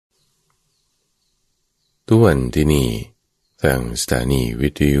ทุกวันที่นี่ทางสถานีวิ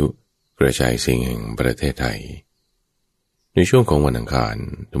ทยุกระจายเสียงแห่งประเทศไทยในช่วงของวันอังคาร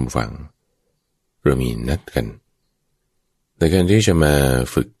ทุกฝั่งเรามีนัดกันในการที่จะมา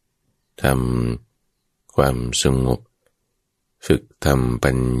ฝึกทำความสงบฝึกทำ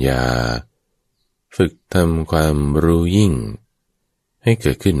ปัญญาฝึกทำความรู้ยิ่งให้เ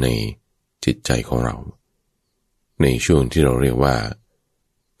กิดขึ้นในจิตใจของเราในช่วงที่เราเรียกว่า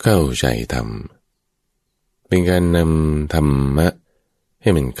เข้าใจธรรมเป็นการนำธรรมะให้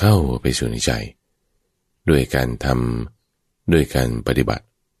มันเข้าไปสู่ในใจด้วยการทำด้วยการปฏิบัติ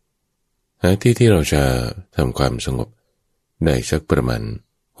หาที่เราจะทำความสงบได้สักประมาณ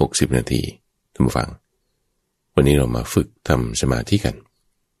60 นาทีท่านผู้ฟังวันนี้เรามาฝึกทำสมาธิกัน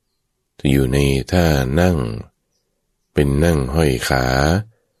จะอยู่ในท่านั่งเป็นนั่งห้อยขา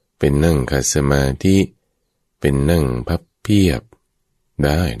เป็นนั่งขัดสมาธิเป็นนั่งพับเพียบไ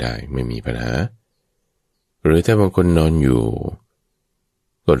ด้ไม่มีปัญหาหรือถ้าบางคนนอนอยู่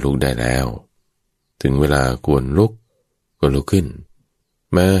ก็ลุกได้แล้วถึงเวลาควรลุกก็ลุกขึ้น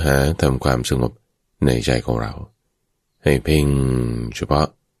มาหาทำความสงบในใจของเราให้เพ่งเฉพาะ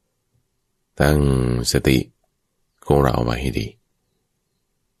ตั้งสติของเราเอาไว้ให้ดี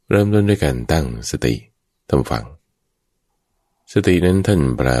เริ่มต้นด้วยการตั้งสติทำฟังสตินั้นท่าน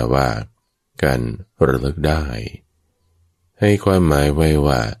แปลว่าการระลึกได้ให้ความหมายไว้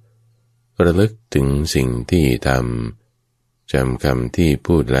ว่าระลึกถึงสิ่งที่ทำจำคำที่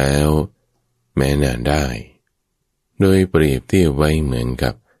พูดแล้วแม้นานได้โดยเปรียบเทียบไว้เหมือน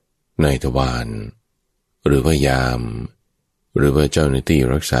กับนายทวารหรือว่ายามหรือว่าเจ้าหน้าที่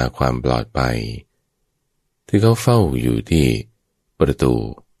รักษาความปลอดภัยที่เขาเฝ้าอยู่ที่ประตู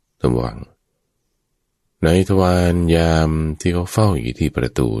ระวังนายทวารยามที่เขาเฝ้าอยู่ที่ปร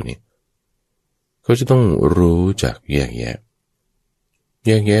ะตูเนี่ยเขาจะต้องรู้จักแยกแย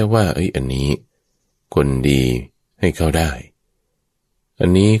ะว่าอันนี้คนดีให้เข้าได้อัน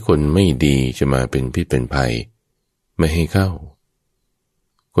นี้คนไม่ดีจะมาเป็นพิษเป็นภัยไม่ให้เข้า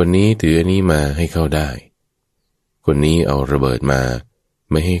คนนี้ถืออันนี้มาให้เข้าได้คนนี้เอาระเบิดมา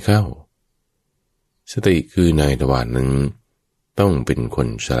ไม่ให้เข้าสติคือนายทวารนั้นต้องเป็นคน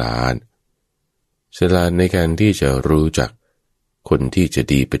ฉลาดในการที่จะรู้จักคนที่จะ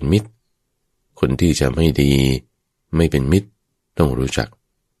ดีเป็นมิตรคนที่จะไม่ดีไม่เป็นมิตรต้องรู้จัก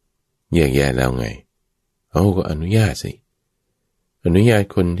แยกแยะแล้วไงเอาก็อนุญาตสิอนุญาต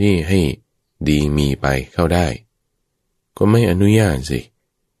คนที่ให้ดีมีไปเข้าได้ก็ไม่อนุญาตสิ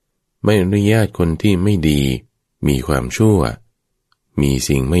ไม่อนุญาตคนที่ไม่ดีมีความชั่วมี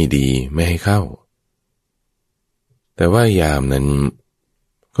สิ่งไม่ดีไม่ให้เข้าแต่ว่ายามนั้น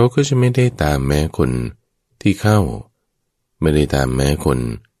เขาก็จะไม่ได้ตามแม้คนที่เข้าไม่ได้ตามแม้คน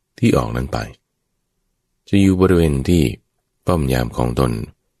ที่ออกนั้นไปจะอยู่บริเวณที่ป้อมยามของตน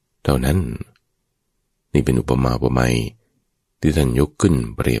เท่านั้นนี่เป็นอุปมาอุปไมยที่ท่านยกขึ้น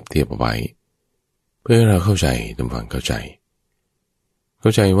เปรียบเทียบเอาไว้เพื่อเราเข้าใจทำความเข้า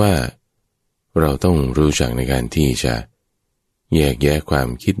ใจว่าเราต้องรู้จักในการที่จะแยกแยะความ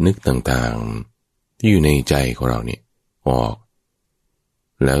คิดนึกต่างๆที่อยู่ในใจของเราเนี่ยออก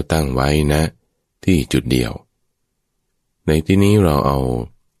แล้วตั้งไว้นะที่จุดเดียวในที่นี้เราเอา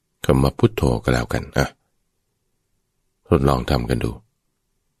คำว่าพุทโธก็แล้วกันทดลองทำกันดู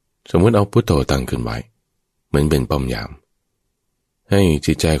สมมติเอาพุทโธตั้งขึ้นไว้เหมือนเป็นป้อมยามให้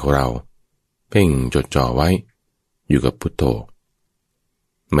จิตใจของเราเพ่งจดจ่อไว้อยู่กับพุทโธ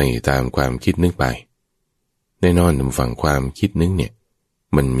ไม่ตามความคิดนึกไปแน่นอนฝั่งความคิดนึกเนี่ย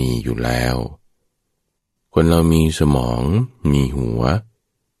มันมีอยู่แล้วคนเรามีสมองมีหัว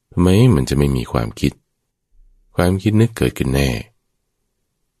ทำไมมันจะไม่มีความคิดนึกเกิดขึ้นแน่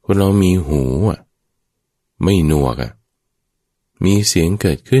คนเรามีหูไม่หนวกมีเสียงเ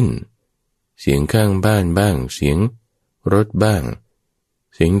กิดขึ้นเสียงข้างบ้านบ้างเสียงรถบ้าง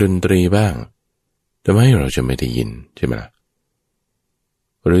เสียงดนตรีบ้างทำไมเราจะไม่ได้ยินใช่ไหมล่ะ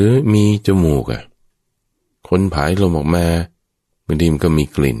หรือมีจมูกคนผายลมออกมาบางทีมันก็มี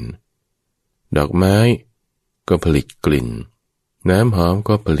กลิ่นดอกไม้ก็ผลิตกลิ่นน้ำหอม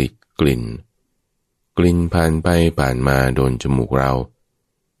ก็ผลิตกลิ่นผ่านไปผ่านมาโดนจมูกเรา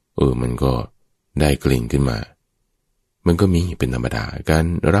มันก็ได้กลิ่นขึ้นมามันก็มีเป็นธรรมดาการ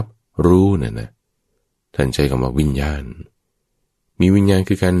รับรู้นะท่านใช้คำว่าวิญญาณมีวิญญาณ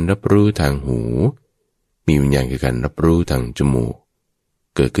คือการรับรู้ทางหูมีวิญญาณคือการรับรู้ทางจมูก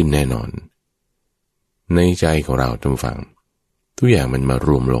เกิดขึ้นแน่นอนในใจของเราท่านฟังทุกอย่างมันมาร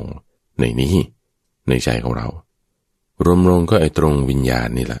วมลงในนี้ในใจของเรารวมลงก็ตรงวิญญาณ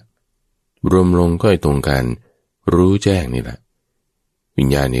นี่แหละรวมลงก็ตรงการรู้แจ้งนี่แหละวิญ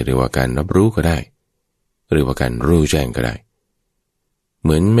ญาณนี่เรียกว่าการรับรู้ก็ได้หรือว่าการรู้แจ้งก็ได้เห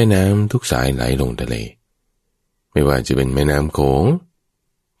มือนแม่น้ำทุกสายไหลลงทะเล ไม่ว่าจะเป็นแม่น้ำโขง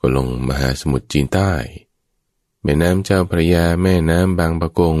ก็ลงมหาสมุทรจีนใต้แม่น้ำเจ้าพระยาแม่น้ำบางป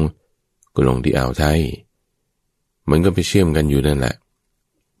ะกงก็ลงที่อ่าวไทยมันก็ไปเชื่อมกันอยู่นั่นแหละ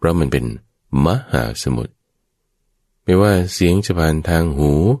เพราะมันเป็นมหาสมุทรไม่ว่าเสียงจะผ่านทาง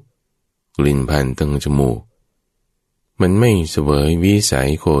หูกลิ่นผ่านทางจมูกมันไม่เสวยวิสัย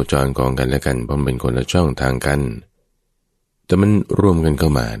โคจรกองกันและกันเพราะมันเป็นคนละช่องทางกันแต่มันรวมกันเข้า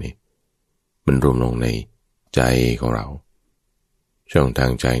มานี่มันรวมลงในใจของเราช่องทา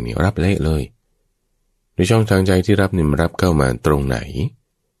งใจนี่รับเละเลยในช่องทางใจที่รับนี่มันรับเข้ามาตรงไหน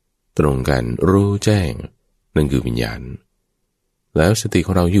ตรงกันรู้แจ้งนั่นคือวิญญาณแล้วสติข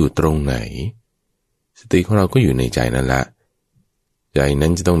องเราอยู่ตรงไหนสติของเราก็อยู่ในใจนั่นละใจนั้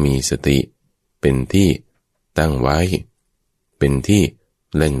นจะต้องมีสติเป็นที่ตั้งไว้เป็นที่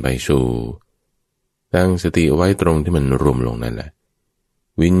เล่นไปสู่ตั้งสติไว้ตรงที่มันรวมลงนั่นแหละ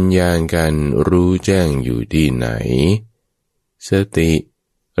วิญญาณการรู้แจ้งอยู่ที่ไหนสติ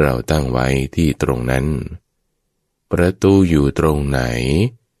เราตั้งไว้ที่ตรงนั้นประตูอยู่ตรงไหน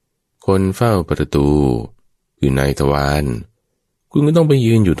คนเฝ้าประตูคือนายทวารคุณก็ต้องไป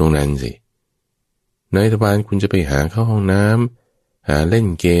ยืนอยู่ตรงนั้นสินายทวารคุณจะไปหาเข้าห้องน้ำหาเล่น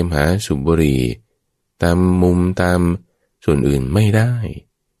เกมหาสูบบุหรี่ตามมุมตามส่วนอื่นไม่ได้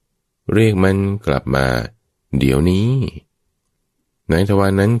เรียกมันกลับมาเดี๋ยวนี้นายทวา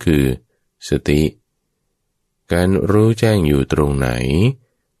รนั้นคือสติการรู้แจ้งอยู่ตรงไหน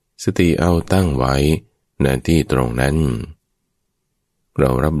สติเอาตั้งไว้ณที่ตรงนั้นเรา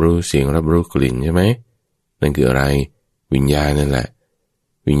รับรู้เสียงรับรู้กลิ่นใช่ไหมนั่นคืออะไรวิญญาณนั่นแหละ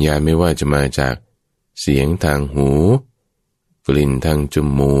วิญญาณไม่ว่าจะมาจากเสียงทางหูกลิ่นทางจ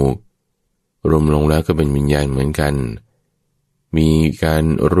มูกรวมลงแล้วก็เป็นวิญญาณเหมือนกันมีการ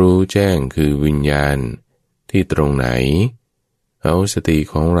รู้แจ้งคือวิญญาณที่ตรงไหนเอาสติ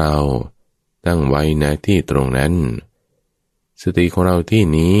ของเราตั้งไว้ณที่ตรงนั้นสติของเราที่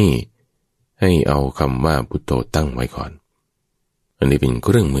นี้ให้เอาคำว่าพุทโธตั้งไว้ก่อนอันนี้เป็นเค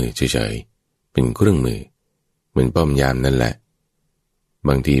รื่องมือเฉยๆเป็นเครื่องมือเหมือนป้อมยามนั่นแหละบ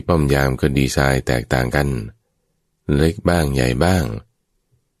างทีป้อมยามก็ดีไซน์แตกต่างกันเล็กบ้างใหญ่บ้าง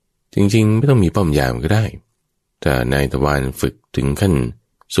จริงๆไม่ต้องมีป้อมยามก็ได้แต่นายตะวันฝึกถึงขั้น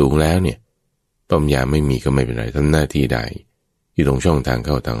สูงแล้วเนี่ยป้อมยามไม่มีก็ไม่เป็นไรทำหน้าที่ได้อยู่ตรงช่องทางเ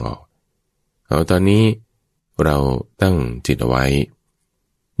ข้าทางออกเอาตอนนี้เราตั้งจิตเอาไว้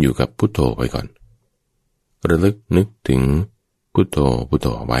อยู่กับพุทโธไปก่อนระลึกนึกถึงพุทโธพุทโธ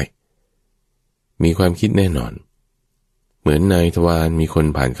เอาไว้มีความคิดแน่นอนเหมือนนายทวารมีคน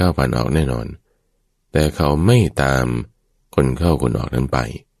ผ่านเข้าผ่านออกแน่นอนแต่เขาไม่ตามคนเข้าคนออกนั้นไป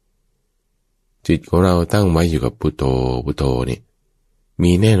จิตของเราตั้งไว้อยู่กับพุทโธพุทโธนี่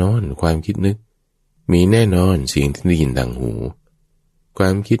มีแน่นอนความคิดนึกมีแน่นอนเสียงที่ได้ยินดังหูควา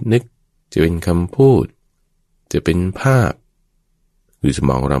มคิดนึกจะเป็นคำพูดจะเป็นภาพคือสม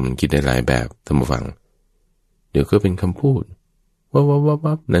องเรามันคิดได้หลายแบบท่านผู้ฟังเดี๋ยวก็เป็นคำพูด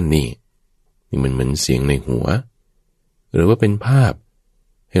วับนั่นนี่มันเหมือนเสียงในหัวหรือว่าเป็นภาพ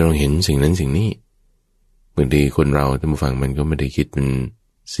ให้เราเห็นสิ่งนั้นสิ่งนี้บางทีคนเราท่านผู้ฟังมันก็ไม่ได้คิดเป็น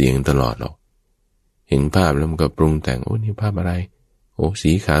เสียงตลอดหรอกเห็นภาพแล้วมันก็ปรุงแต่งโอ้นี่ภาพอะไรโอ้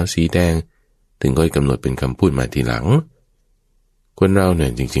สีขาวสีแดงถึงก็กำหนดเป็นคำพูดมาทีหลังคนเราเนี่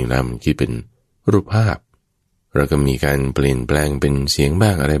ยจริงๆแล้วมันคิดเป็นรูปภาพเราก็มีการเปลี่ยนแปลงเป็นเสียงบ้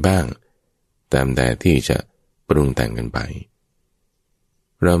างอะไรบ้างตามแต่ที่จะปรุงแต่งกันไป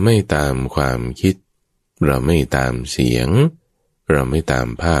เราไม่ตามความคิดเราไม่ตามเสียงเราไม่ตาม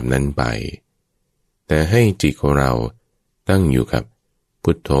ภาพนั้นไปแต่ให้จิตของเราตั้งอยู่กับ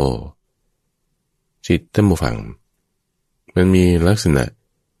พุทโธจิตท่านผู้ฟังมันมีลักษณะ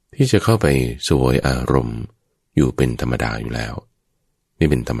ที่จะเข้าไปสวยอารมณ์อยู่เป็นธรรมดาอยู่แล้วนี่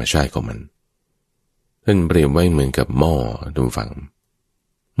เป็นธรรมชาติของมันท่านเปรียบไว้เหมือนกับหม้อท่านผู้ฟัง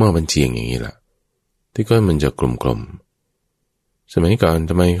หม้อบรรเชียงอย่างนี้ล่ะที่ก้นมันจะกลมๆสมัยก่อน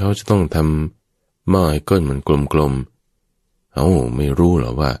ทำไมเขาจะต้องทำหม้อให้ก้นมันกลมๆไม่รู้หร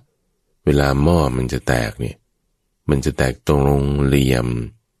อว่าเวลาหม้อมันจะแตกเนี่ยมันจะแตกตรงเหลี่ยม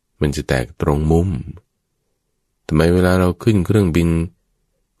มันจะแตกตรงมุมทำไมเวลาเราขึ้นเครื่องบิน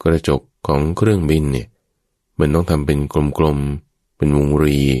กระจกของเครื่องบินเนี่ยมันต้องทำเป็นกลมๆเป็นวง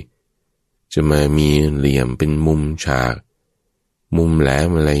รีจะมามีเหลี่ยมเป็นมุมฉากมุมแหลม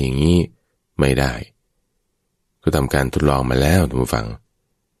อะไรอย่างนี้ไม่ได้ก็ทำการทดลองมาแล้วท่านผู้ฟัง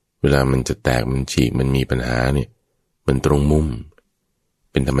เวลามันจะแตกมันฉีกมันมีปัญหาเนี่ยมันตรงมุม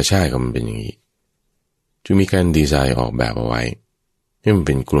เป็นธรรมชาติของมันเป็นอย่างนี้จึงมีการดีไซน์ออกแบบเอาไว้ให้มันเ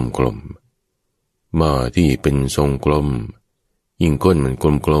ป็นกลมๆหม้อที่เป็นทรงกลมยิ่งก้นมัน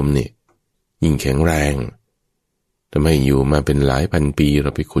กลมๆเนี่ยยิ่งแข็งแรงทำให้อยู่มาเป็นหลายพันปีเร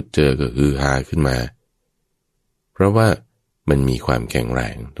าไปขุดเจอก็ฮือฮาขึ้นมา ราะว่ามันมีความแข็งแร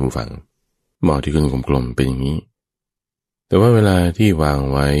งทุกฝั่งหม้อที่ขึ้นกลมๆเป็นอย่างนี้แต่ว่าเวลาที่วาง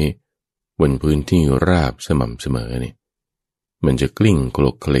ไว้บนพื้นที่ราบสม่ำเสมอเนี่ยมันจะกลิ้งโคล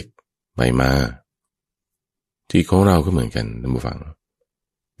กคลิกไปมาจิตของเราก็เหมือนกันท่านผู้ฟัง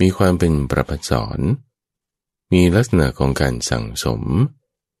มีความเป็นประภัสสรมีลักษณะของการสั่งสม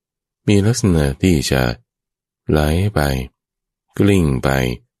มีลักษณะที่จะไหลไปกลิ้งไป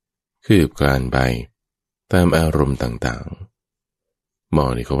คืบคลานไปตามอารมณ์ต่างๆหม้อ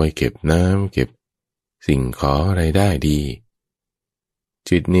นี่เขาไว้เก็บน้ำเก็บสิ่งขออะไรได้ดี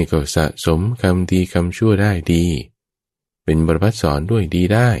จิตนี่ก็สะสมคำดีคำชั่วได้ดีเป็นประภัสสรด้วยดี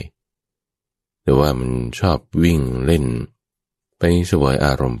ได้แต่ว่ามันชอบวิ่งเล่นไปเสวยอ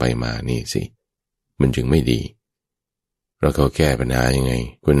ารมณ์ไปมานี่สิมันจึงไม่ดีเราเขาแก้ปัญหายังไง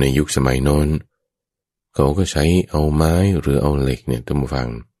คนในยุคสมัยโน้นเขาก็ใช้เอาไม้หรือเอาเหล็กเนี่ยท่านผู้ฟัง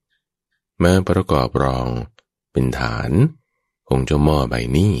มาประกอบรองเป็นฐานของเจ้าหม้อใบ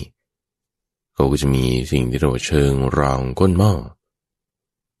นี้เขาก็จะมีสิ่งที่เราเชิงรองก้นหม้อ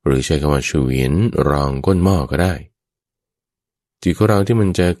หรือใช้คำว่าเฉวียนรองก้นหม้อก็ได้จิตของเราที่มัน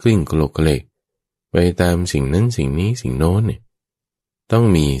จะกลิ้งกลกกระเลกไปตามสิ่งนั้นสิ่งนี้สิ่งโน้นเนี่ยต้อง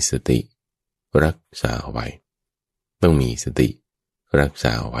มีสติรักษาไว้ต้องมีสติรักษ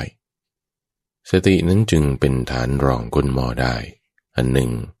าไว้สตินั้นจึงเป็นฐานรองก้นหม้อได้อันหนึ่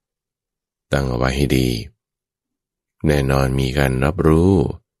งตั้งเอาไว้ให้ดีแน่นอนมีการรับรู้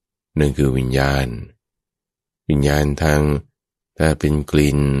นั่นคือวิญญาณทางถ้าเป็นก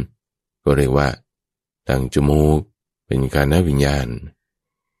ลิ่นก็เรียกว่าทางจมูกเป็นกายวิญญาณ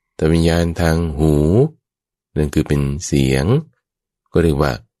แต่วิญญาณทางหูนั่นคือเป็นเสียงก็เรียกว่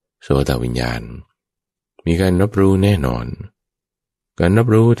าโสตวิญญาณมีการรับรู้แน่นอนการรับ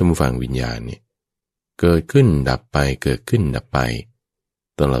รู้ทางฝั่งวิญญาณเนี่ยเกิดขึ้นดับไปเกิดขึ้นดับไป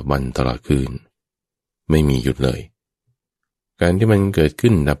ตลอดวันตลอดคืนไม่มีหยุดเลยการที่มันเกิด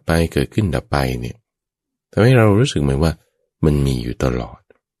ขึ้นดับไปเกิดขึ้นดับไปเนี่ยทำให้เรารู้สึกเหมือนว่ามันมีอยู่ตลอด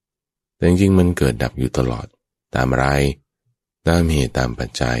แต่จริงๆมันเกิดดับอยู่ตลอดตามอะไรตามเหตุตามปัจ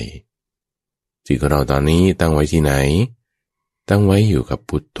จัยจิตของเราตอนนี้ตั้งไว้ที่ไหนตั้งไว้อยู่กับ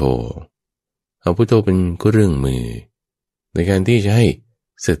พุทโธเอาพุทโธเป็นเครื่องมือในการที่จะให้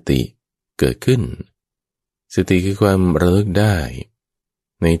สติเกิดขึ้นสติคือความระลึกได้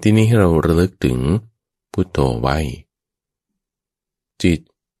ในที่นี้ให้เราระลึกถึงพุทโธไว้จิต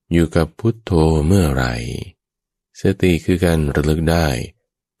อยู่กับพุทโธเมื่อไหร่สติคือการระลึกได้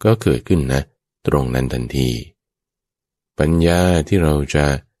ก็เกิดขึ้นนะตรงนั้นทันทีปัญญาที่เราจะ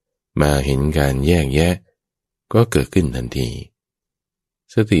มาเห็นการแยกแยะก็เกิดขึ้นทันที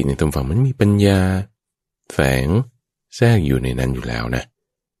สติในตรงฝั่งมันมีปัญญาแฝงแทรกอยู่ในนั้นอยู่แล้วนะ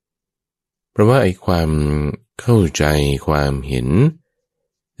เพราะว่าไอ้ความเข้าใจความเห็น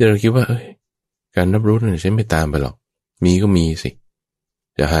ที่เราคิดว่าการรับรู้นั้นฉันไม่ตามไปหรอกมีก็มีสิ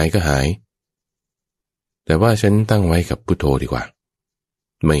จะหายก็หายแต่ว่าฉันตั้งไว้กับพุทโธดีกว่า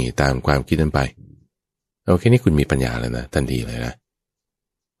ไม่ตามความคิดนั้นไปเอาแค่นี้คุณมีปัญญาแล้วนะทันทีเลยนะ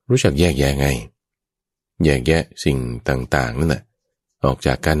รู้จักแยกแยะไงแยกแยะสิ่งต่างๆนั่นแหละออกจ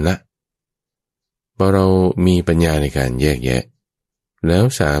ากกันละพอเรามีปัญญาในการแยกแยะแล้ว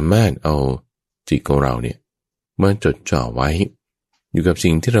สามารถเอาจิตของเราเนี่ยมาจดจ่อไว้อยู่กับ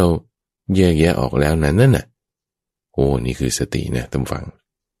สิ่งที่เราแยกแยะออกแล้วนั้นน่ะโอ้นี่คือสตินะท่านฟัง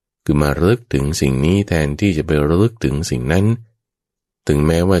คือมาระลึกถึงสิ่งนี้แทนที่จะไประลึกถึงสิ่งนั้นถึงแ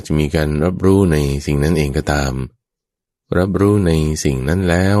ม้ว่าจะมีการรับรู้ในสิ่งนั้นเองก็ตามรับรู้ในสิ่งนั้น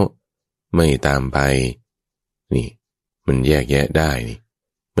แล้วไม่ตามไปนี่มันแยกแยะได้นี่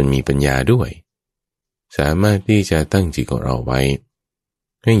มันมีปัญญาด้วยสามารถที่จะตั้งจิตของเราไว้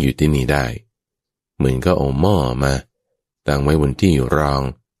ให้อยู่ที่นี่ได้เหมือนก็เอาหม้อมาตั้งไว้บนที่รอง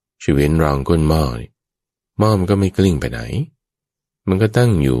เฉวียนรองก้นหม้อหม้อมันก็ไม่กลิ้งไปไหนมันก็ตั้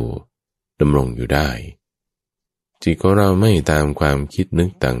งอยู่ดำรงอยู่ได้จิตของเราไม่ตามความคิดนึก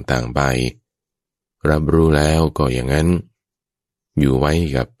ต่างๆไปรับรู้แล้วก็อย่างนั้นอยู่ไว้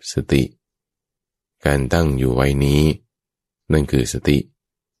กับสติการตั้งอยู่ไว้นี้นั่นคือสติ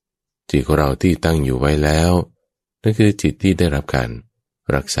จิตของเราที่ตั้งอยู่ไว้แล้วนั่นคือจิตที่ได้รับการ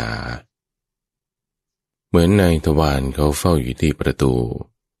รักษาเหมือนนายทวารเขาเฝ้าอยู่ที่ประตู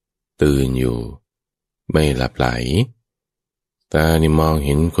ตื่นอยู่ไม่หลับไหลตานี่มองเ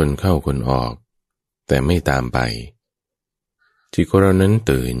ห็นคนเข้าคนออกแต่ไม่ตามไปจิตของเรานั้น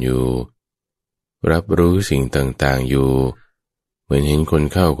ตื่นอยู่รับรู้สิ่งต่างๆอยู่เหมือนเห็นคน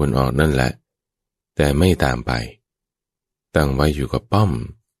เข้าคนออกนั่นแหละแต่ไม่ตามไปตั้งไว้อยู่กับป้อม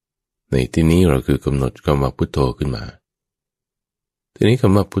ในที่นี้เราคือกำหนดคำว่าพุทโธขึ้นมาทีนี้ค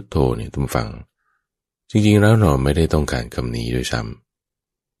ำว่าพุทโธเนี่ยท่านฟังจริงๆแล้วเราไม่ได้ต้องการคำนี้ด้วยซ้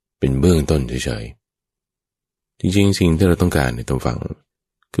ำเป็นเบื้องต้นเฉยๆ จริงๆสิ่งที่เราต้องการในตัวฝัง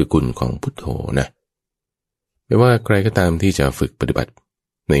คือคุณของพุทโธนะไม่ว่าใครก็ตามที่จะฝึกปฏิบัติ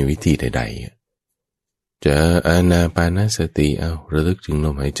ในวิธีใดๆจะอานาปานสติระลึกถึงล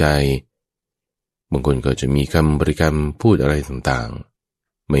มหายใจบางคนก็จะมีคำบริกรรมพูดอะไรต่าง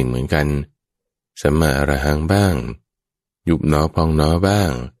ๆไม่เหมือนกันสัมมาอรหังบ้างยุบหนอพองหนอบ้า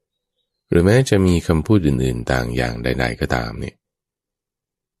งหรือแม้จะมีคำพูดอื่นๆต่างอย่างใดๆก็ตามเนี่ย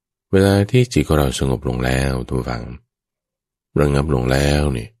เวลาที่จิตของเราสงบลงแล้วทุกฝังระงับลงแล้ว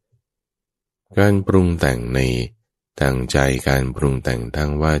เนี่ยการปรุงแต่งในทางใจการปรุงแต่งทาง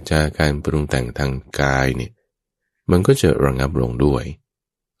วาจาการปรุงแต่งทางกายเนี่ยมันก็จะระงับลงด้วย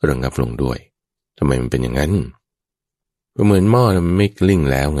ระงับลงด้วยทำไมมันเป็นอย่างนั้นก็เหมือนหม้อมันไม่กลิ้ง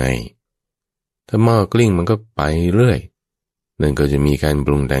แล้วไงถ้าหม้อกลิ้งมันก็ไปเรื่อยนั่นก็จะมีการป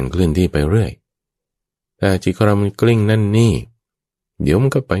รุงแต่งเคลื่อนที่ไปเรื่อยแต่จิตของเรามันกลิ้งนั่นนี่เดี๋ยวมั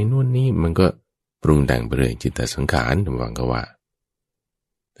นก็ไปนู่นนี่มันก็ปรุงแต่งไปเรื่อยจิตตสังขารระวังก็ว่า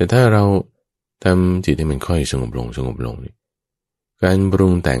แต่ถ้าเราทำจิตให้มันค่อยสงบลงสงบลงนี่การปรุ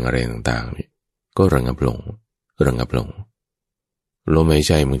งแต่งอะไรต่างๆนี่ก็ระงับลงระงับลงลมหายใ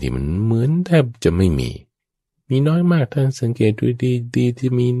จบางทีมันเหมือนแทบจะไม่มีน้อยมากท่านสังเกตดูดีที่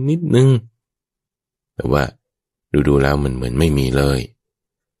มีนิดนึงแต่ว่าดูแล้วมันเหมือนไม่มีเลย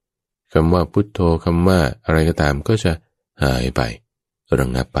คำว่าพุทโธคำว่าอะไรก็ตามก็จะหายไประ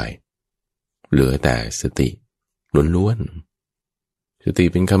งับไปเหลือแต่สติล้วนๆสติ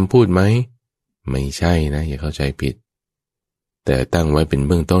เป็นคำพูดไหมไม่ใช่นะอย่าเข้าใจผิดแต่ตั้งไว้เป็นเ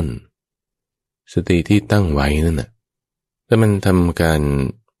บื้องต้นสติที่ตั้งไว้นั่นน่ะถ้ามันทำการ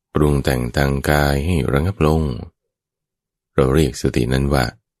ปรุงแต่งทางกายให้ระงับลงเราเรียกสตินั้นว่า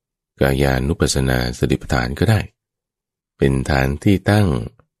กายานุปัสสนาสติปัฏฐานก็ได้เป็นฐานที่ตั้ง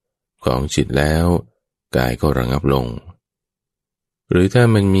ของจิตแล้วกายก็ระงับลงหรือถ้า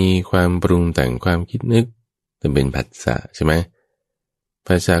มันมีความปรุงแต่งความคิดนึกจะเป็นผัสสะใช่ไหม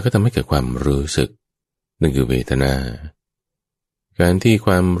ผัสสะก็ทำให้เกิดความรู้สึกนั่นคือเวทนาการที่ค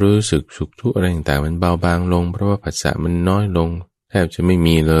วามรู้สึกสุขทุกข์อะไรต่างๆมันเบาบางลงเพราะว่าผัสสะมันน้อยลงแทบจะไม่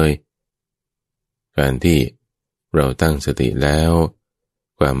มีเลยการที่เราตั้งสติแล้ว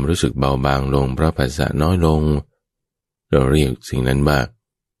ความรู้สึกเบาบางลงเพราะผัสสะน้อยลงเราเรียกสิ่งนั้นว่า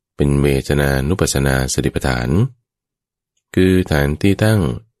เป็นเวทนานุปัสสนาสติปัฏฐานคือฐานที่ตั้ง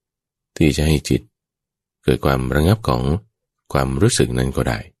ที่จะให้จิตเกิดความระงับของความรู้สึกนั้นก็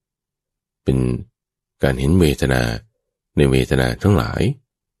ได้เป็นการเห็นเวทนาในเวทนาทั้งหลาย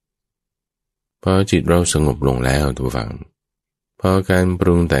พอจิตเราสงบลงแล้วทุกฝังพอการป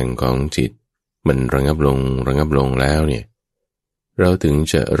รุงแต่งของจิตมันระงับลงแล้วเนี่ยเราถึง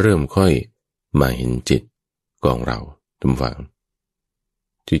จะเริ่มค่อยมาเห็นจิตของเราทุกฝัง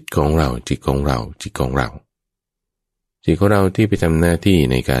จิตของเราที่ไปทำหน้าที่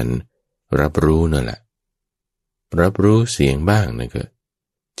ในการรับรู้นั่นแหละรับรู้เสียงบ้างนะก็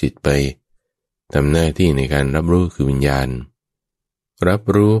จิตไปทำหน้าที่ในการรับรู้คือวิญญาณรับ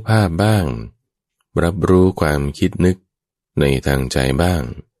รู้ภาพบ้างรับรู้ความคิดนึกในทางใจบ้าง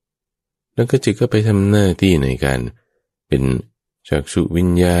แล้วก็จิตก็ไปทำหน้าที่ในการเป็นจักษุวิ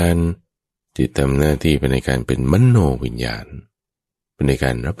ญญาณจิตทำหน้าที่ไปในการเป็นมโนวิญญาณเป็นในก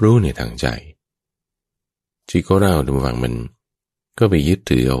ารรับรู้ในทางใจจิตของเราทุกฝั่งมันก็ไปยึด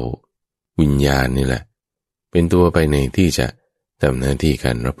ถือเอาวิญญาณนี่แหละเป็นตัวไปในที่จะทำหน้าที่ก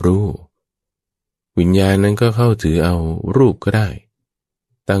ารรับรู้วิญญาณนั้นก็เข้าถือเอารูปก็ได้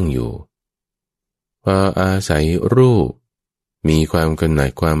ตั้งอยู่พออาศัยรูปมีความกำหนัด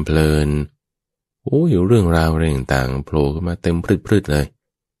ความเพลินเรื่องราวอะไรต่างๆโผล่ขึ้นมาเต็มพรึดๆเลย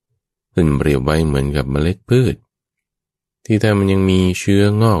ซึ่งเปรียบไว้เหมือนกับเมล็ดพืชที่ถ้ามันยังมีเชื้อ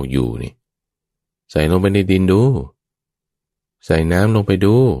งอกอยู่นี่ใส่ลงไปในดินดูใส่น้ำลงไป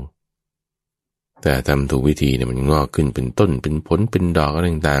ดูแต่ทำถูกวิธีเนี่ยมันงอกขึ้นเป็นต้นเป็นผลเป็นดอกอะไร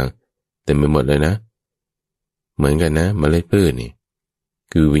ต่างๆเต็มไปหมดเลยนะเหมือนกันนะเมล็ดพืชนี่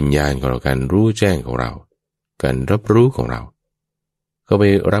คือวิญญาณของเราการรู้แจ้งของเราการรับรู้ของเราก็ไป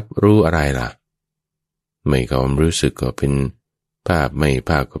รับรู้อะไรล่ะไม่ความรู้สึกก็เป็นภาพไม่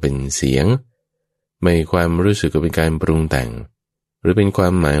ภาพก็เป็นเสียงไม่ความรู้สึกก็เป็นการปรุงแต่งหรือเป็นควา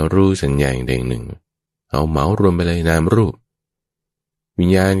มหมายรู้สัญญาอย่างใดหนึ่งเอาเหมารวมไปเลยนามรูปวิญ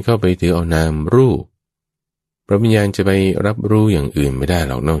ญาณเข้าไปถือเอานามรูปเพราะวิญญาณจะไปรับรู้อย่างอื่นไม่ได้ห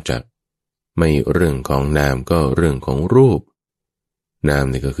รอกนอกจากไม่เรื่องของนามก็เรื่องของรูปนาม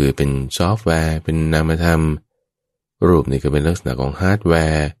นี่ก็คือเป็นซอฟต์แวร์เป็นนามธรรมรูปนี่ก็เป็นลักษณะของฮาร์ดแว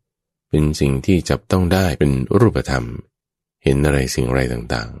ร์เป็นสิ่งที่จับต้องได้เป็นรูปธรรมเห็นอะไรสิ่งอะไร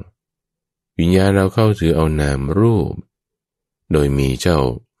ต่างๆวิญญาณเราเข้าถือเอานามรูปโดยมีเจ้า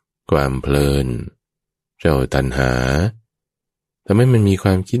ความเพลินเจ้าตัณหาทำให้มันมีคว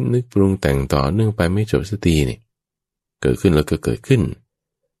ามคิดนึกปรุงแต่งต่อเนื่องไปไม่จบสักทีนี่ เกิดขึ้นแล้วก็เกิดขึ้น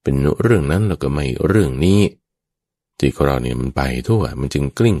เป็นเรื่องนั้นแล้วก็ไม่เรื่องนี้จิตของเราเนี่ยมันไปทั่วมันจึง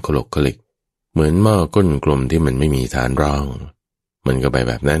กลิ้งคลกคลิกเหมือนหม้อก้นกลมที่มันไม่มีฐานรองมันก็ไป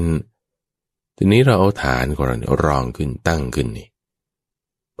แบบนั้นทีนี้เราเอาฐานของเราเนี่ยรองขึ้นตั้งขึ้นนี่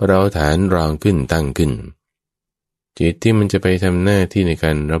พอเราเอาฐานรองขึ้นตั้งขึ้นจิตที่มันจะไปทำหน้าที่ในก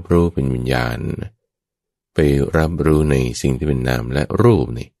ารรับรู้เป็นวิญญาณไปรับรู้ในสิ่งที่เป็นนามและรูป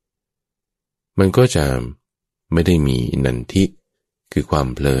นี่มันก็จะไม่ได้มีนันทิคือความ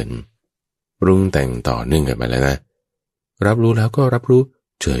เพลินปรุงแต่งต่อเนื่องกันไปแล้วนะรับรู้แล้วก็รับรู้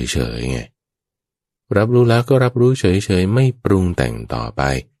เฉยๆไงรับรู้แล้วก็รับรู้เฉยๆไม่ปรุงแต่งต่อไป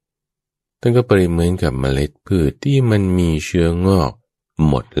ตั้งก็เปรียบเหมือนกับเมล็ดพืชที่มันมีเชื้องอก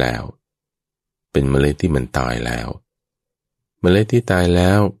หมดแล้วเป็นเมล็ดที่มันตายแล้วเมล็ดที่ตายแ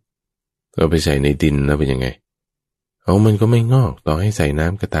ล้วเอาไปใส่ในดินแล้วเป็นยังไงมันก็ไม่งอกต่อให้ใส่น้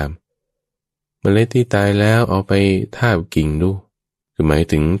ำก็ตามเมล็ดที่ตายแล้วเอาไปทาบกิ่งดูคือหมาย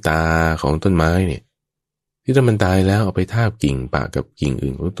ถึงตาของต้นไม้เนี่ยที่ถ้ามันตายแล้วเอาไปทาบกิ่งปะกับกิ่ง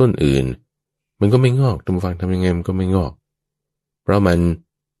อื่นของต้นอื่นมันก็ไม่งอกท่านผู้ฟังทำยังไงมันก็ไม่งอกเพราะมัน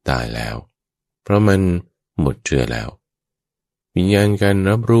ตายแล้วเพราะมันหมดเชื้อแล้ววิญญาณการ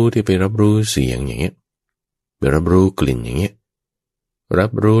รับรู้ที่ไปรับรู้เสียงอย่างเงี้ยไปรับรู้กลิ่นอย่างเงี้ยรั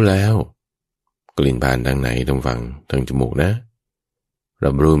บรู้แล้วกลิ่นผ่านทางไหนท่านฟังทางจมูกนะ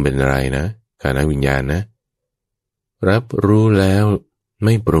รับรู้เป็นอะไรนะขณะวิญญาณนะรับรู้แล้วไ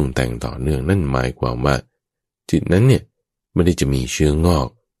ม่ปรุงแต่งต่อเนื่องนั่นหมายความว่าจิตนั้นเนี่ยไม่ได้จะมีเชื้องอก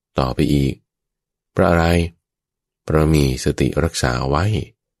ต่อไปอีกเพราะอะไรเพราะมีสติรักษาไว้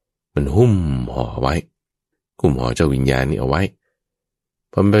มันหุ้มห่อไว้หุ้มห่อเจ้าวิญญาณนี่เอาไว้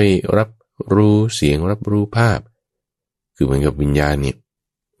พอไปรับรู้เสียงรับรู้ภาพคือเหมือนกับวิญญาณเนี่ย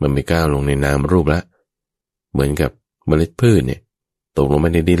มันไม่ก้าวลงในนามรูปละเหมือนกับเมล็ดพืชเนี่ยตกลงมา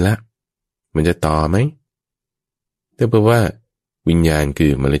ในดินละมันจะต่อไหมแต่เพราะว่าวิญญาณคื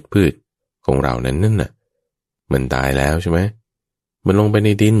อเมล็ดพืชของเรานั่นน่ะมันตายแล้วใช่ไหมมันลงไปใน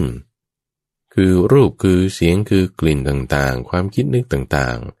ดินคือรูปคือเสียงคือกลิ่นต่างๆความคิดนึกต่า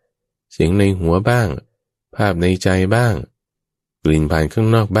งๆเสียงในหัวบ้างภาพในใจบ้างกลิ่นผ่านข้าง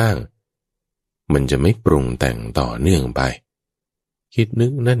นอกบ้างมันจะไม่ปรุงแต่งต่อเนื่องไปคิดนึ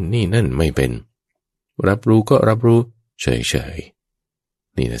กนั่นนี่นั่นไม่เป็นรับรู้ก็รับรู้เฉย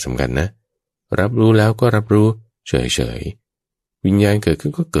ๆนี่นะสำคัญนะรับรู้แล้วก็รับรู้เฉยๆวิญญาณเกิดขึ้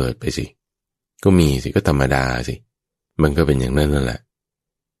นก็เกิดไปสิก็มีสิก็ธรรมดาสิมันก็เป็นอย่างนั้นนั่นแหละ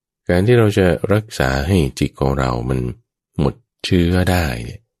การที่เราจะรักษาให้จิตของเรามันหมดเชื้อได้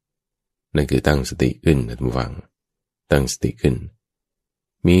นั่นคือตั้งสติขึ้นนะท่านผู้ฟังตั้งสติขึ้น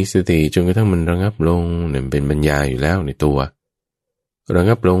มีสติจนกระทั่งมันระงับลงเนี่ยเป็นปัญญาอยู่แล้วในตัวระ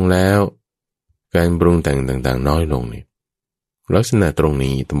งับลงแล้วการปรุงแต่งต่างๆน้อยลงนี่ลักษณะตรง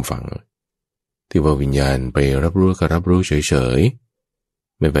นี้ท่านผู้ฟังที่ว่าวิญญาณไปรับรู้ก็รับรู้เฉย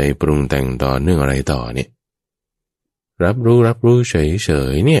ๆไม่ไปปรุงแต่งต่อเนื่องอะไรต่อเนี่ยรับรู้เฉ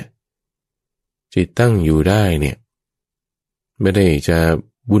ยๆเนี่ยจิตตั้งอยู่ได้เนี่ยไม่ได้จะ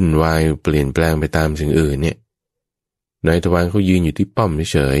วุ่นวายเปลี่ยนแปลงไปตามสิ่งอื่นเนี่ยนายทวารเขายืนอยู่ที่ป้อม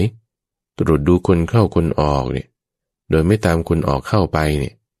เฉยๆตรวจดูคนเข้าคนออกเนี่ยโดยไม่ตามคนออกเข้าไปเ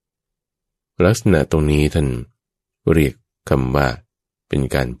นี่ยลักษณะตรงนี้ท่านเรียกคำว่าเป็น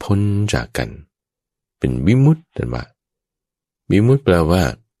การพ้นจากกันเป็นวิมุตติท่านว่าวิมุตติแปลว่า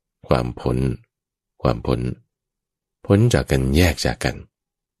ความพ้นพ้นจากกันแยกจากกัน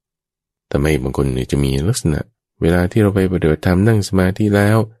ทำไมบางคนเนี่ยจะมีลักษณะเวลาที่เราไปปฏิบัติธรรมนั่งสมาธิแล้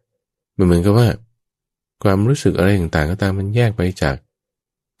วมันเหมือนกับว่าความรู้สึกอะไรต่างๆก็ตามมันแยกไปจาก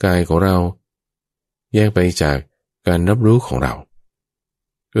กายของเราแยกไปจากการรับรู้ของเรา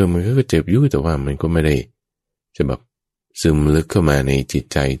มันก็เจ็บยุ่แต่ว่ามันก็ไม่ได้จะแบบซึมลึกเข้ามาในจิต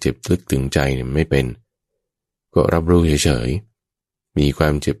ใจเจ็บลึกถึงใจเนี่ยไม่เป็นก็รับรู้เฉยๆมีควา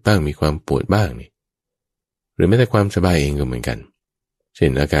มเจ็บบ้างมีความปวดบ้างนี่หรือแม้แต่ความสบายเองก็เหมือนกันเช่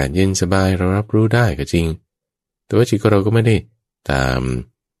นอากาศเย็นสบายเรารับรู้ได้ก็จริงแต่ว่าจิตของเราก็ไม่ได้ตาม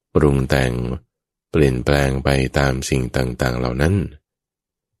ปรุงแต่งเปลี่ยนแปลงไปตามสิ่งต่างๆเหล่านั้น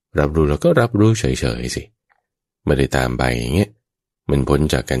รับรู้แล้วก็รับรู้เฉยๆสิไม่ได้ตามไปอย่างเงี้ยมันพ้น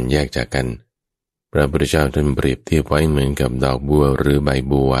จากกันแยกจากกันพระพุทธเจ้าท่านเปรียบเทียบไว้เหมือนกับดอกบัวหรือใบ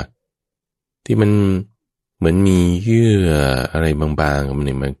บัวที่มันเหมือนมีเยื่ออะไรบางๆมั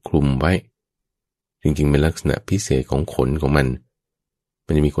นคลุมไว้จริงๆเป็นลักษณะพิเศษของขนของมัน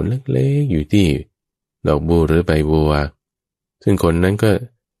จะมีขนเล็กๆอยู่ที่ดอกบัวหรือใบบัวซึ่งขนนั้นก็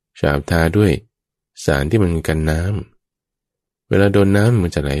ฉาบทาด้วยสารที่มันกันน้ำเวลาโดนน้ำมั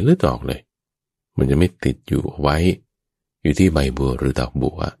นจะไหลเลือดออกเลยมันจะไม่ติดอยู่ไว้อยู่ที่ใบบัวหรือดอก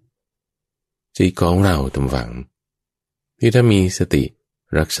บัวจิตของเราทำฝังที่ถ้ามีสติ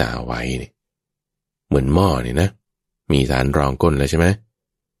รักษาไว้เนี่ยเหมือนหม้อนี่นะ มีฐานรองก้นแล้วใช่ไหม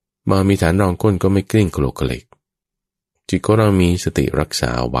มามีฐานรองก้นก็ไม่กลิ้งโคลกเกล็กจิตของเรามีสติรักษ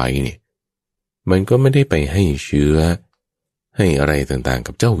าไว้เนี่ยมันก็ไม่ได้ไปให้เชื้อให้อะไรต่างๆ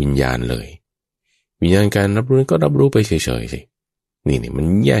กับเจ้าวิญญาณเลยวิญญาณการรับรู้ก็รับรู้ไปเฉยๆสินี่มัน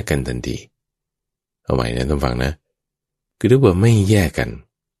แยกกันทันทีเอาไว้นะท่านฟังนะคือถ้าว่าไม่แยกกัน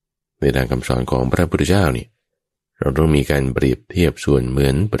ในทางคำสอนของพระพุทธเจ้านี่เราต้องมีการเปรียบเทียบส่วนเหมื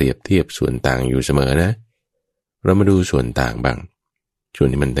อนเปรียบเทียบส่วนต่างอยู่เสมอนะเรามาดูส่วนต่างบ้างส่วน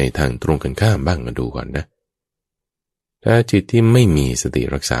ที่มันในทางตรงกันข้ามบ้างมาดูก่อนนะถ้าจิตที่ไม่มีสติ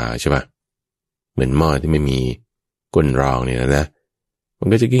รักษาใช่ปะเหมือนหม้อที่ไม่มีก้นรองเนี่ยนะมัน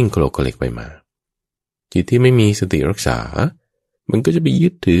ก็จะกิ้งโคลกโคลกไปมาจิตที่ไม่มีสติรักษามันก็จะไปยึ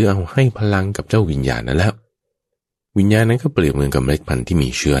ดถือเอาให้พลังกับเจ้าวิญญาณนั่นแล้ววิญญาณนั้นก็เปรียบเหมือนกับเมล็ดพันธุ์ที่มี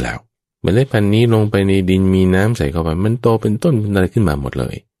เชื้อแล้วเมล็ดพันธุ์นี้ลงไปในดินมีน้ำใส่เข้าไปมันโตเป็นต้นเป็นอะไรขึ้นมาหมดเล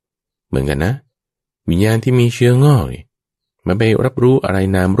ยเหมือนกันนะวิญญาณที่มีเชื้องอกมันไปรับรู้อะไร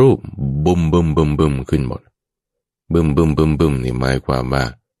นามรูปบุมขึ้นหมดบึมนี่หมายความว่า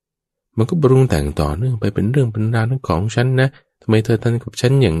มันก็ปรุงแต่งต่อเนื่องไปเป็นเรื่องเป็นราวของฉันนะทำไมเธอทำกับฉั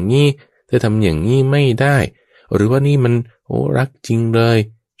นอย่างนี้เธอทำอย่างนี้ไม่ได้หรือว่านี่มันโอ้รักจริงเลย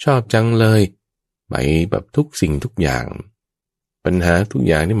ชอบจังเลยไปแบบทุกสิ่งทุกอย่างปัญหาทุก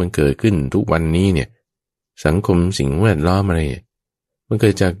อย่างที่มันเกิดขึ้นทุกวันนี้เนี่ยสังคมสิ่งแวดล้อมอะไรมันเกิ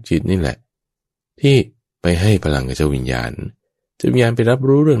ดจากจิตนี่แหละที่ไปให้พลังกับเจ้าวิญญาณเจ้าวิญญาณไปรับ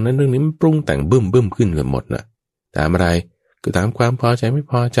รู้เรื่องนั้นเรื่องนี้มันปรุงแต่งบึ้มขึ้นกันหมดนะตามอะไรก็ตามความพอใจไม่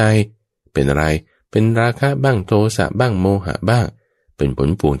พอใจเป็นอะไรเป็นราคะบ้างโทสะบ้างโมหะบ้างเป็นผล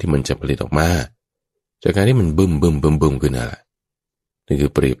พวงที่มันจะผลิตออกมาจากการที่มันบึ้มขึ้นอะไรนี่คื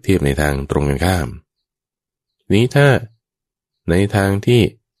อเปรียบเทียบในทางตรงกันข้ามนี้ถ้าในทางที่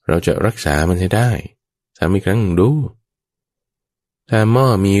เราจะรักษามันให้ได้ทำอีกครั้งดูถ้าหม้อ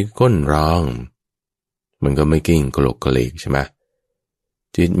มีก้นรองมันก็ไม่กิ้งโกลกโกเลกใช่ไหม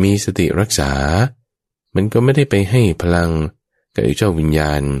จิตมีสติรักษามันก็ไม่ได้ไปให้พลังกับเจ้าวิญญ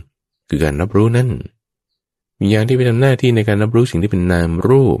าณคือการรับรู้นั่นวิญญาณที่ไปทำหน้าที่ในการรับรู้สิ่งที่เป็นนาม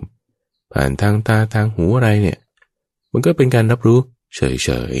รูปผ่านทางตาทางหูอะไรเนี่ยมันก็เป็นการรับรู้เฉ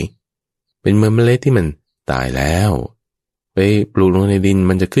ยเป็นเมล็ดที่มันตายแล้วไปปลูกลงในดิน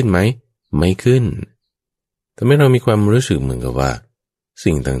มันจะขึ้นไหมไม่ขึ้นแต่ไม่เรามีความรู้สึกเหมือนกับว่า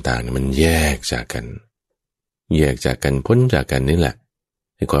สิ่งต่างๆมันแยกจากกันพ้นจากกันนี่แหละ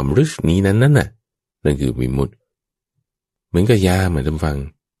ในความรู้สึกนี้นั้นน่ะนั่นคือวิมุตติเหมือนกับยาเหมือนท่านฟัง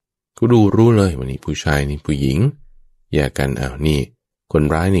ก็ดูรู้เลยวันนี้ผู้ชายนี่ผู้หญิงแยกกันอ้าวนี่คน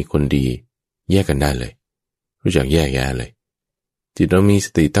ร้ายนี่คนดีแยกกันได้เลยรู้จักแยกแยะเลยจิตเรามีส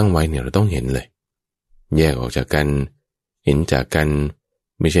ติตั้งไว้เนี่ยเราต้องเห็นเลยแยกออกจากกันเห็นจากกัน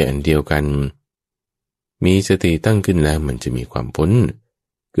ไม่ใช่อันเดียวกันมีสติตั้งขึ้นแล้วมันจะมีความพ้น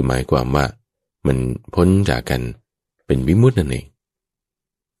คือหมายความว่ามันพ้นจากกันเป็นวิมุตตินั่นเอง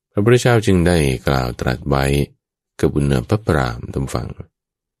พระพุทธเจ้าจึงได้กล่าวตรัสไว้กับอุณพพรามท่านฟัง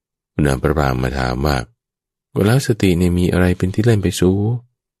อุณพพรามมาถามว่าแล้วสติเนี่ยมีอะไรเป็นที่เล่นไปสู่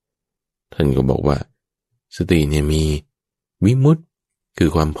ท่านก็บอกว่าสติเนี่ยมีวิมุตติคือ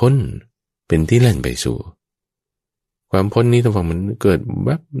ความพ้นเป็นที่เล่นไปสู่ความพ้นนี้ท่านฟังมันเกิดแว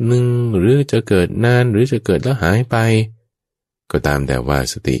บหนึ่งหรือจะเกิดนานหรือจะเกิดแล้วหายไปก็ตามแต่ว่า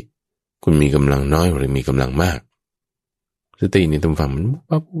สติคุณมีกำลังน้อยหรือมีกำลังมากสตินี่ท่านฟังมัน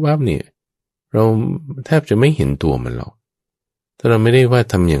วับเนี่ยเราแทบจะไม่เห็นตัวมันหรอกถ้าเราไม่ได้ว่า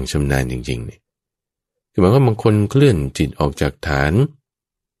ทำอย่างชำนาญจริงๆเนี่ยคือหมายว่าบางคนเคลื่อนจิตออกจากฐาน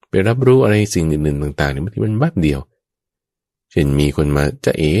ไปรับรู้อะไรสิ่งอื่นๆต่างๆเนี่ยบางทีมันแวบเดียวเช่นมีคนมาจ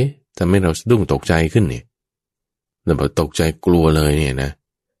ะทำให้เราสะดุ้งตกใจขึ้นเนี่ยเราแบบตกใจกลัวเลยเนี่ยนะ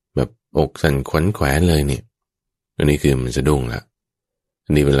แบบอกสั่นขวัญแขวนเลยเนี่ยอันนี้คือมันสะดุ้งละอั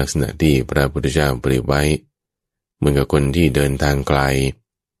นนี้เป็นลักษณะที่พระพุทธเจ้าเปรียบไว้เหมือนกับคนที่เดินทางไกล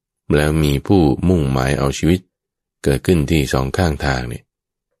แล้วมีผู้มุ่งหมายเอาชีวิตเกิดขึ้นที่สองข้างทางเนี่ย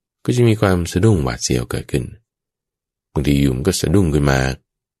ก็จะมีความสะดุ้งหวาดเสียวเกิดขึ้นบางทียุงก็สะดุ้งขึ้นมา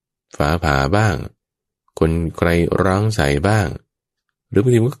ฟ้าผ่าบ้างคนใครร้องใส่บ้างหรือบา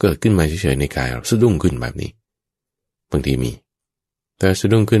งทีมันก็เกิดขึ้นมาเฉยๆในกายเราสะดุ้งขึ้นแบบนี้บางทีมีแต่สะ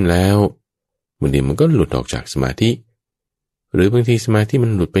ดุ้งขึ้นแล้วบางทีมันก็หลุดออกจากสมาธิหรือบางทีสมาธิมั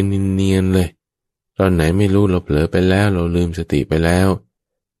นหลุดไปเนียนๆเลยตอนไหนไม่รู้เราเผลอไปแล้วเราลืมสติไปแล้ว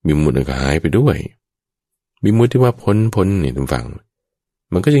วิมุตติก็หายไปด้วยวิมุตติที่ว่าพ้นเนี่ยทุกฝั่ง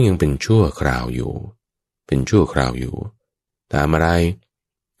มันก็ยังเป็นชั่วคราวอยู่ตามอะไร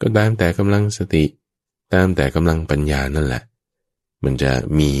ก็ตามแต่กำลังสติตามแต่กำลังปัญญานั่นแหละมันจะ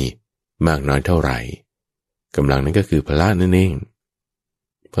มีมากน้อยเท่าไหร่กำลังนั้นก็คือพละนั่นเอง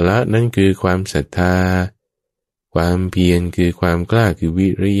พละนั้นคือความศรัทธาความเพียรคือความกล้าคือวิ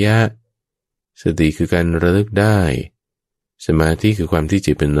ริยะสติคือการระลึกได้ สมาธิคือความที่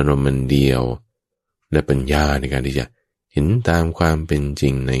จิตเป็นอารมณ์มันเดียวและปัญญาในการที่จะเห็นตามความเป็นจริ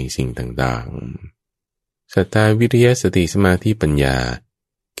งในสิ่งต่างๆศรัทธาวิริยะสติสมาธิปัญญา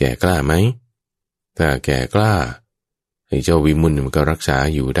แก่กล้าไหมถ้าแก่กล้าไอ้เจ้าวิมุตติมันก็รักษา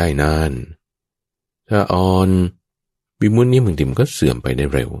อยู่ได้นานถ้าอ่อนวิมุตตินี้บางทีมันก็เสื่อมไปได้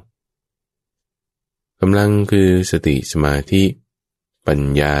เร็วกำลังคือสติสมาธิปัญ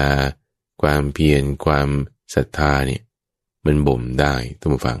ญาความเพียรความศรัทธาเนี่ยมันบ่มได้ท่า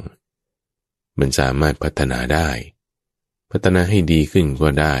นผู้ฟังมันสามารถพัฒนาได้พัฒนาให้ดีขึ้นก็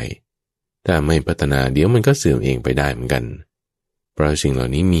ได้ถ้าไม่พัฒนาเดี๋ยวมันก็เสื่อมเองไปได้เหมือนกันเพราะสิ่งเหล่า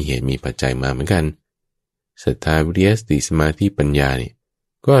นี้มีเหตุมีปัจจัยมาเหมือนกันศรัทธาวิริยะสติสมาธิปัญญาเนี่ย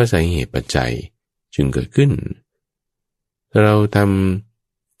ก็อาศัยเหตุปัจจัยจึงเกิดขึ้นเราท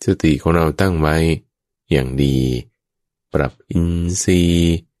ำสติของเราตั้งไว้อย่างดีปรับอินทรี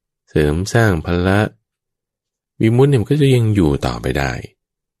ย์เสริมสร้างพละวิมุตติเนี่ยมันก็จะยังอยู่ต่อไปได้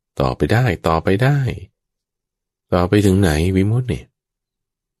ต่อไปถึงไหนวิมุตติเนี่ย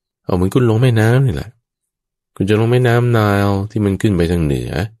เอามันคุณลงแม่น้ำนี่แหละคุณจะลงแม่น้ำไนล์ที่มันขึ้นไปทางเหนื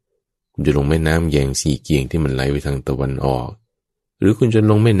อคุณจะลงแม่น้ำแยงสีเกียงที่มันไหลไปทางตะวันออกหรือคุณจะ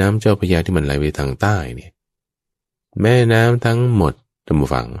ลงแม่น้ำเจ้าพระยาที่มันไหลไปทางใต้เนี่ยแม่น้ำทั้งหมดท่านผู้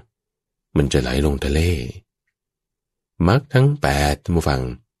ฟังมันจะไหลลงทะเลมรรคทั้ง8ท่านผู้ฟัง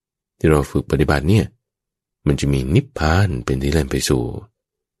ที่เราฝึกปฏิบัติเนี่ยมันจะมีนิพพานเป็นที่แล่นไปสู่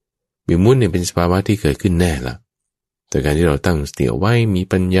วิมุตติเนี่ยเป็นสภาวะที่เกิดขึ้นแน่ละแต่การที่เราตั้งสติไว้มี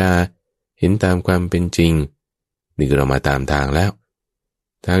ปัญญาเห็นตามความเป็นจริงนี่คือเรามาตามทางแล้ว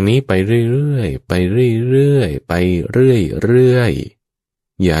ทางนี้ไปเรื่อยๆไปเรื่อยๆไปเรื่อย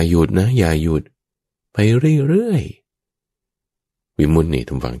ๆอย่าหยุดนะอย่าหยุดไปเรื่อยๆวิมุตตินี่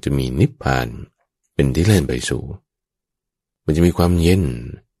ทุกฝั่งจะมีนิพพานเป็นที่เล่นไปสู่มันจะมีความเย็น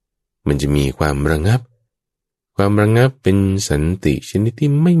มันจะมีความระงับความระงับเป็นสันติชนิดที่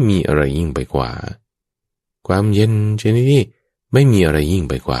ไม่มีอะไรยิ่งไปกว่าความเย็นชนิดที่ไม่มีอะไรยิ่ง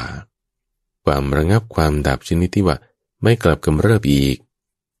ไปกว่าความระงับความดับชนิดที่ว่าไม่กลับกำเริบอีก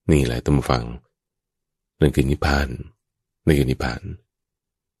นี่แหละท่านผู้ฟังนั่นคือนิพพาน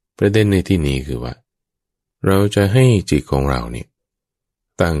ประเด็นในที่นี้คือว่าเราจะให้จิตของเราเนี่ย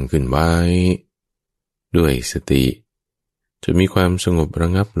ตั้งขึ้นไว้ด้วยสติจะมีความสงบระ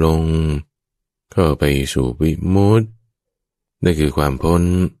งับลงเข้าไปสู่วิมุตตินั่นคือความพ้น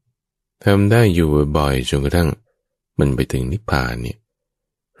ทำได้อยู่บ่อยๆจนกระทั่งมันไปถึงนิพพานเนี่ย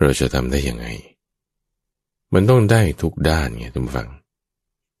เราจะทำได้ยังไงมันต้องได้ทุกด้านไงท่านผู้ฟัง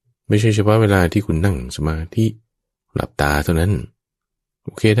ไม่ใช่เฉพาะเวลาที่คุณนั่งสมาธิหลับตาเท่านั้นโอ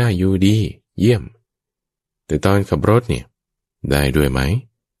เคได้อยู่ดีเยี่ยมแต่ตอนขับรถเนี่ยได้ด้วยไหม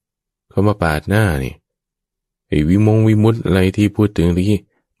เขามาปาดหน้านี่ไอ้วิมุตติอะไรที่พูดถึงเมื่อกี้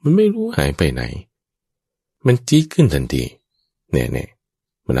มันไม่รู้หายไปไหนมันจี๊ดขึ้นทันทีเนี่ย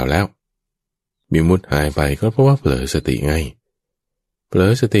มันเอาแล้ววิมุตติหายไปก็เพราะว่าเผลอสติไงเผล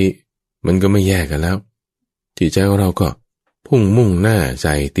อสติมันก็ไม่แยกกันแล้วจิตใจของเราก็พุ่งมุ่งหน้าใจ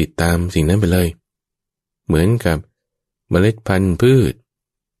ติดตามสิ่งนั้นไปเลยเหมือนกับเมล็ดพันธุ์พืช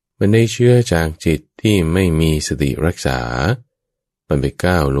มันได้เชื้อจากจิตที่ไม่มีสติรักษามันไป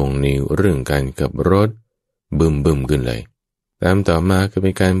ก้าวลงในเรื่องการขับรถบึมขึ้นเลยตามต่อมาก็เป็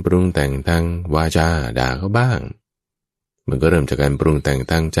นการปรุงแต่งทางวาจาด่าเขาบ้างมันก็เริ่มจากการปรุงแต่ง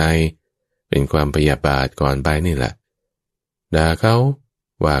ทางใจเป็นความพยาบาทก่อนไปนี่แหละด่าเขา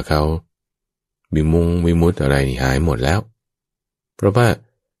ว่าเขาวิมุตติอะไรนี่หายหมดแล้วเพราะว่า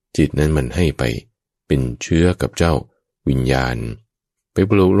จิตนั้นมันให้ไปเป็นเชื้อกับเจ้าวิญญาณไป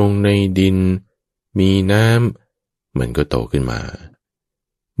ปลูกลงในดินมีน้ำมันก็โตขึ้นมา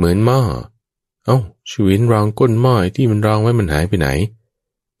เหมือนหม้อชีวิตรองก้นหม้อที่มันรองไว้มันหายไปไหน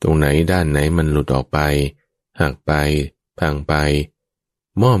ตรงไหนด้านไหนมันหลุดออกไปหักไปพังไป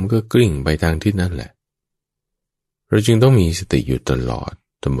หม้อมันก็กลิ้งไปทางที่นั่นแหละเราจึงต้องมีสติอยู่ตลอด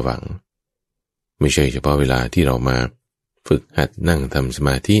ท่านผู้ฟังไม่ใช่เฉพาะเวลาที่เรามาฝึกหัดนั่งทำสม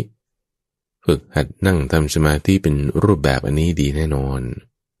าธิฝึกหัดนั่งทำสมาธิเป็นรูปแบบอันนี้ดีแน่นอน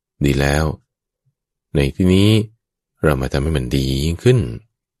ดีแล้วในที่นี้เรามาทำให้มันดียิ่งขึ้น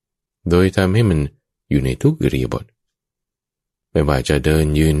โดยทำให้มันอยู่ในทุกอิริยาบถไม่ว่าจะเดิน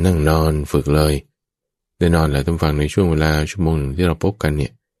ยืนนั่งนอนฝึกเลยได้นอนแล้วท่านฟังในช่วงเวลาชั่วโมงหนึ่งที่เราพบกันเนี่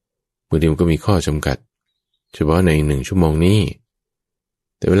ยบางทีมันก็มีข้อจำกัดเฉพาะใน1 ชั่วโมงนี้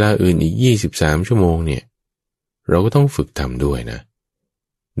แต่เวลาอื่นอีก23 ชั่วโมงเนี่ยเราก็ต้องฝึกทำด้วยนะ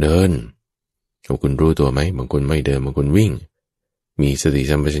เดินคุณรู้ตัวไหมบางคนไม่เดินบางคนวิ่งมีสติ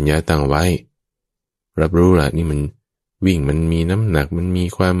สัมปชัญญะตั้งไว้รับรู้ละนี่มันวิ่งมันมีน้ำหนักมันมี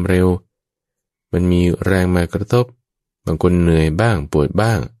ความเร็วมันมีแรงมากระทบบางคนเหนื่อยบ้างปวด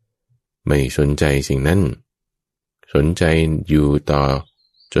บ้างไม่สนใจสิ่งนั้น สนใจอยู่ต่อ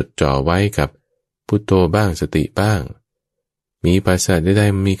จดจ่อไว้กับพุทโธบ้างสติบ้างมีภาษาใด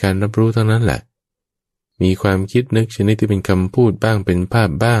ๆมีการรับรู้ทั้งนั้นแหละมีความคิดนึกชนิดที่เป็นคำพูดบ้างเป็นภาพ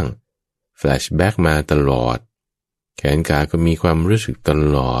บ้างแฟลชแบ็กมาตลอดแขนขาก็มีความรู้สึกต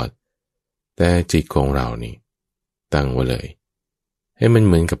ลอดแต่จิตของเรานี่ตั้งไว้เลยให้มันเ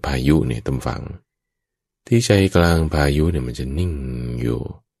หมือนกับพายุเนี่ยตำฝังที่ใจกลางพายุเนี่ยมันจะนิ่งอยู่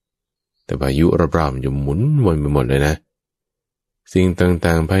แต่พายุรอบๆมันจะหมุนวนไปหมดเลยนะสิ่ง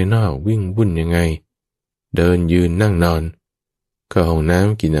ต่างๆภายนอกวิ่งวุ่นยังไงเดินยืนนั่งนอนเข้าห้องน้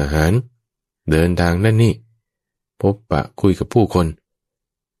ำกินอาหารเดินทางนั่นนี่พบปะคุยกับผู้คน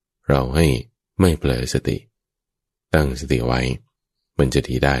เราให้ไม่เผลอสติตั้งสติไว้มันจะ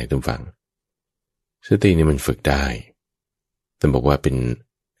ดีได้ทุกฝั่งสตินี่มันฝึกได้แต่บอกว่าเป็น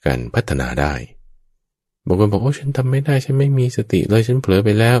การพัฒนาได้บางคนบอกโอ้ฉันทำไม่ได้ฉันไม่มีสติเลยฉันเผลอไป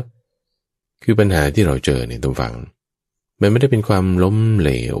แล้วคือปัญหาที่เราเจอเนี่ยทุกฝั่งมันไม่ได้เป็นความล้มเห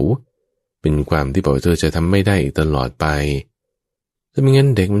ลวเป็นความที่บอกเธอจะทำไม่ได้อีกตลอดไปถ้าไม่งั้น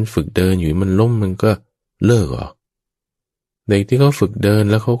เด็กมันฝึกเดินอยู่มันล้มมันก็เลิกหรอเด็กที่เขาฝึกเดิน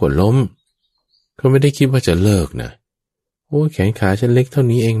แล้วเขาก็ล้มเขาไม่ได้คิดว่าจะเลิกนะโอ้แขนขาฉันเล็กเท่า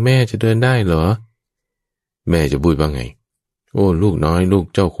นี้เองแม่จะเดินได้เหรอแม่จะพูดว่าไงโอ้ลูกน้อยลูก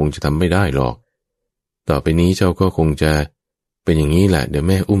เจ้าคงจะทำไม่ได้หรอกต่อไปนี้เจ้าก็คงจะเป็นอย่างนี้แหละเดี๋ยวแ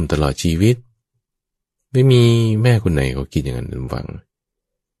ม่อุ้มตลอดชีวิตไม่มีแม่คนไหนเขาคิดอย่างนั้นฟัง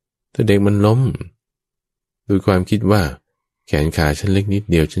ถ้าเด็กมันล้มโดยความคิดว่าแขนขาฉันเล็กนิด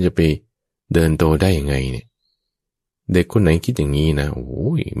เดียวฉันจะไปเดินโตได้ยังไงเนี่ยเด็กคนไหนคิดอย่างนี้นะโ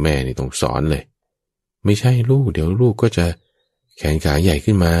อ้ยแม่นี่ต้องสอนเลยไม่ใช่ลูกเดี๋ยวลูกก็จะแขนขาใหญ่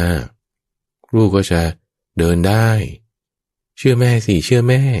ขึ้นมาลูกก็จะเดินได้เชื่อแม่สิเชื่อ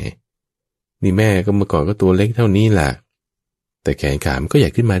แม่นี่แม่ก็เมื่อก่อนก็ตัวเล็กเท่านี้แหละแต่แขนขามันก็ใหญ่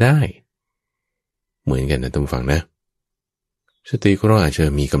ขึ้นมาได้เหมือนกันนะทุกฝั่งนะสติของเราอาจจะ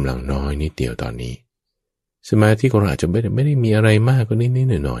มีกำลังน้อยนิดเดียวตอนนี้สมาธิของเราอาจจะไม่ได้มีอะไรมากกว่านิด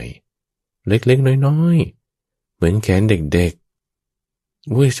ๆหน่อยๆเล็กๆน้อยๆเหมือนแขนเด็ก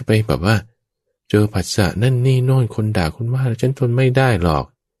ๆเว้ยจะไปแบบว่าเจอผัสสะนั่นนี่โน่นคนด่าคนว่าฉันทนไม่ได้หรอก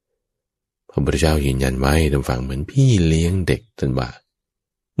พระพุทธเจ้ายืนยันไว้ท่านฟังเหมือนพี่เลี้ยงเด็กท่านว่า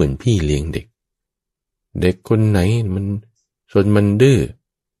เหมือนพี่เลี้ยงเด็กเด็กคนไหนมันส่วนมันดื้อ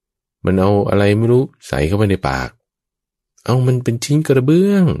มันเอาอะไรไม่รู้ใส่เข้าไปในปากเอามันเป็นชิ้นกระเบื้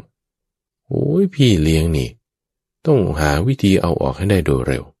องโอ้ยพี่เลี้ยงนี่ต้องหาวิธีเอาออกให้ได้โดย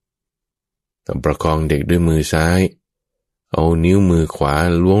เร็วต้องประคองเด็กด้วยมือซ้ายเอานิ้วมือขวา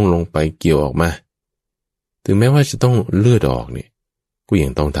ล้วงลงไปเกี่ยวออกมาถึงแม้ว่าจะต้องเลือดออกเนี่ยก็ยั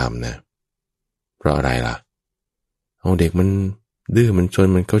งต้องทำนะเพราะอะไรล่ะเอาเด็กมันดื้อมันชน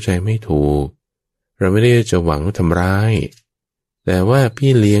มันเข้าใจไม่ถูกเราไม่ได้จะหวังทำร้ายแต่ว่า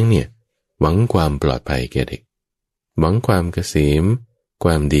พี่เลี้ยงเนี่ยหวังความปลอดภัยแก่เด็กหวังความเกษมคว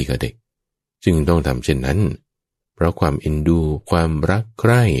ามดีกับเด็กจึงต้องทำเช่นนั้นเพราะความเอ็นดูความรักใค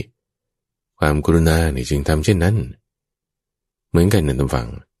ร่ความกรุณาเนี่ยจึงทำเช่นนั้นเหมือนกันนะท่านฟัง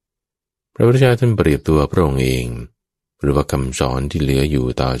พระพุทธเจ้าท่านเปรียบตัวพระองค์เองหรือว่าคำสอนที่เหลืออยู่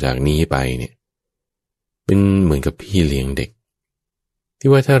ต่อจากนี้ไปเนี่ยเป็นเหมือนกับพี่เลี้ยงเด็กที่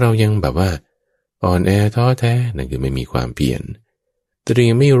ว่าถ้าเรายังแบบว่าอ่อนแอท้อแท้นั่นคือไม่มีความเพียรแต่เรา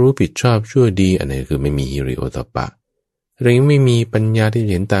ยังไม่รู้ผิดชอบชั่วดีอันนั้นคือไม่มีฮิริโอตปะเรายังไม่มีปัญญาที่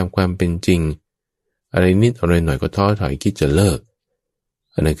เห็นตามความเป็นจริงอะไรนิดอะไรหน่อยก็ท้อถอยคิดจะเลิก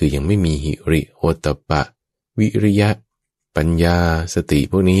อันนั้นคือยังไม่มีฮิริโอตปะวิริยะปัญญาสติ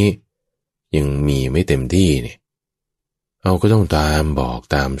พวกนี้ยังมีไม่เต็มที่เนี่ยเอาก็ต้องตามบอก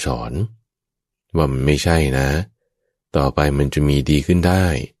ตามสอนว่ามันไม่ใช่นะต่อไปมันจะมีดีขึ้นได้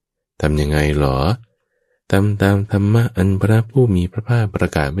ทำยังไงหรอทำตามธรรมะอันพระผู้มีพระภาคประ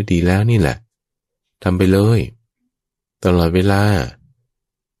กาศไว้ดีแล้วนี่แหละทำไปเลยตลอดเวลา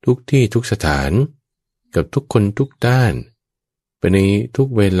ทุกที่ทุกสถานกับทุกคนทุกด้านไปในทุก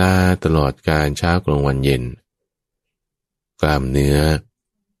เวลาตลอดการเช้ากลางวันเย็นกล้ามเนื้อ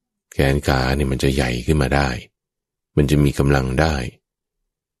แขนขาเนี่ยมันจะใหญ่ขึ้นมาได้มันจะมีกำลังได้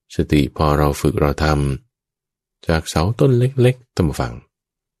สติพอเราฝึกเราทำจากเสาต้นเล็กๆตั้งฟัง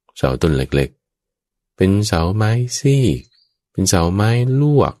เสาต้นเล็กๆเป็นเสาไม้ซี่เป็นเสาไม้ล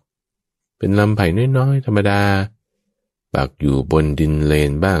วกเป็นลำไผ่น้อยๆธรรมดาปักอยู่บนดินเล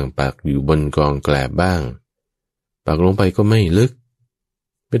นบ้างปักอยู่บนกองแกลบบ้างปักลงไปก็ไม่ลึก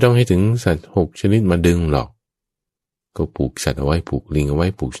ไม่ต้องให้ถึงสัตว์6ชนิดมาดึงหรอกก็ผูกสัตว์เอาไว้ผูกลิงเอาไว้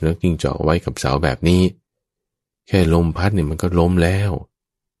ผูกสุนัขจิ้งจอกเอาไว้กับเสาแบบนี้แค่ลมพัดเนี่ยมันก็ล้มแล้ว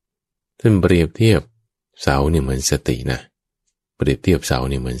ท่านเปรียบเทียบเสาเนี่ยเหมือนสตินะเปรียบเทียบเสา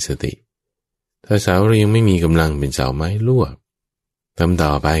เนี่ยเหมือนสติถ้าเสาเรายังไม่มีกำลังเป็นเสาไม้ลวกทำต่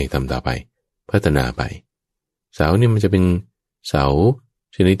อไปพัฒนาไป เสาเนี่ยมันจะเป็นเสา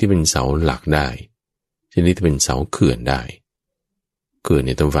ชนิดที่เป็นเสาหลักได้ชนิดที่เป็นเสาเขื่อนได้เขื่อนเ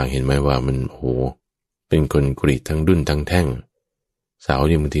นี่ยท่านฟังเห็นไหมว่ามันโหเป็นคอนกรีตทั้งดุ้นทั้งแท่งเสาเ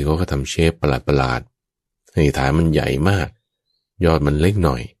นี่ยบางทีเขาก็ทำเชฟประหลาดให้ฐานมันใหญ่มากยอดมันเล็กห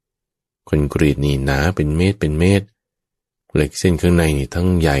น่อยคอนกรีตนี่หนาเป็นเมตรเหล็กเส้นข้างในนี่ทั้ง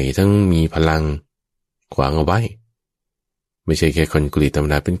ใหญ่ทั้งมีพลังขวางเอาไว้ไม่ใช่แค่คอนกรีตธรรม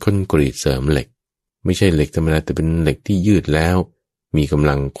ดาเป็นคอนกรีตเสริมเหล็กไม่ใช่เหล็กธรรมดาแต่เป็นเหล็กที่ยืดแล้วมีกำ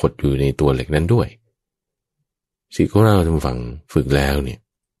ลังขดอยู่ในตัวเหล็กนั้นด้วยสิ่งของเราทำฝังฝึกแล้วเนี่ย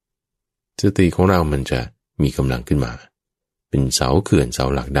สติของเรามันจะมีกำลังขึ้นมาเป็นเสาเขื่อนเสา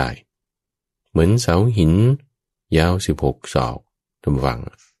หลักได้เหมือนเสาหินยาว16 ศอกทำฝัง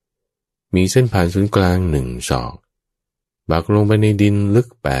มีเส้นผ่านศูนย์กลาง1 ศอกบักลงไปในดินลึก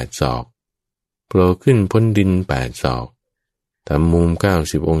8 ศอกโผล่ขึ้นพ้นดิน8 ศอกทำมุม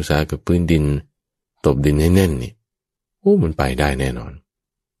90 องศากับพื้นดินตบดินให้แน่นนี่มันไปได้แน่นอน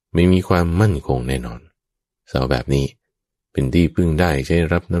ไม่มีความมั่นคงแน่นอนเสาแบบนี้เป็นที่พึ่งได้ใช้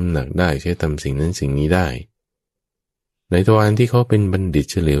รับน้ำหนักได้ใช้ทำสิ่งนั้นสิ่งนี้ได้ในทวารที่เขาเป็นบัณฑิต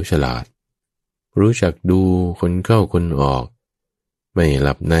เฉลียวฉลาดรู้จักดูคนเข้าคนออกไม่ห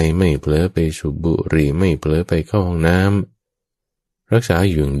ลับในไม่เผลอไปสูบบุหรี่ไม่เผลอไปเข้าห้องน้ำรักษาอ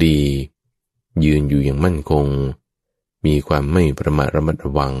ยู่อย่างดียืนอยู่อย่างมั่นคงมีความไม่ประมาทระมัดร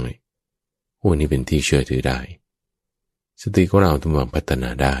ะวังนี่เป็นที่เชื่อถือได้สติของเราต้องพัฒนา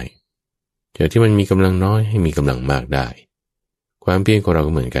ได้จากที่มันมีกำลังน้อยให้มีกำลังมากได้ความเพียรของเรา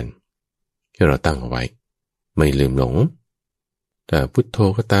ก็เหมือนกันที่เราตั้งเอาไว้ไม่ลืมหลงแต่พุทโธ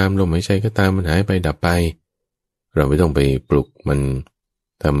ก็ตามลมหายใจก็ตามมันหายไปดับไปเราไม่ต้องไปปลุกมัน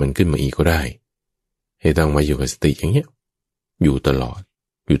ทำมันขึ้นมาอีกก็ได้ให้ตั้งไว้อยู่กับสติอย่างเงี้ยอยู่ตลอ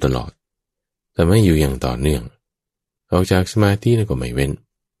ดแต่ไม่อยู่อย่างต่อเนื่องออกจากสมาธิก็ไม่เว้น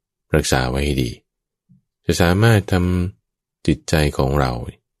รักษาไว้ให้ดีจะสามารถทำจิตใจของเรา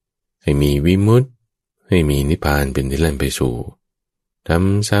ให้มีวิมุตติให้มีนิพพานเป็นที่เล่นไปสู่ท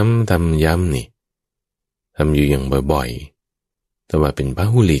ำซ้ำทำย้ำนี่ทำอยู่อย่างบ่อยๆแต่ว่าเป็นพ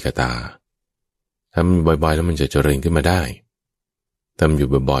หุลีกตาทำบ่อยๆแล้วมันจะเจริญขึ้นมาได้ทำอ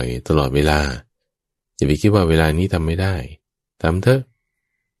ยู่บ่อยๆตลอดเวลาอย่าไปคิดว่าเวลานี้ทำไม่ได้ทำเถอะ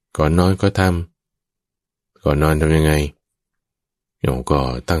ก่อนนอนก็ทำก่อนนอนทำยังไงก็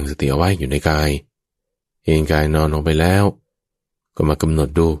ตั้งสติเอาไว้อยู่ในกายเอนกายนอนลงไปแล้วก็มากำหนด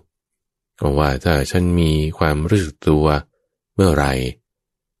ดูว่าถ้าฉันมีความรู้สึกตัวเมื่อไร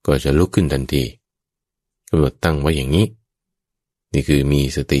ก็จะลุกขึ้นทันทีกำหนดตั้งไว้อย่างนี้นี่คือมี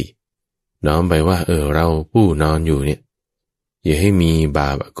สติน้อมไปว่าเราผู้นอนอยู่เนี่ยอย่าให้มีบา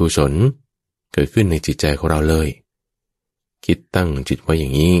ปอกุศลเกิดขึ้นในจิตใจของเราเลยคิดตั้งจิตไว้อย่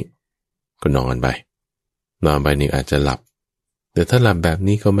างนี้ก็นอนไปนี่อาจจะหลับแต่ถ้าหลับแบบ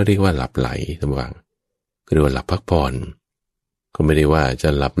นี้ก็ไม่เรียกว่าหลับไหลท่านผู้ฟังก็เรียกว่าหลับพักผ่อนก็ไม่ได้ว่าจะ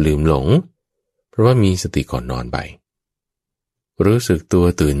หลับลืมหลงเพราะว่ามีสติก่อนนอนไปรู้สึกตัว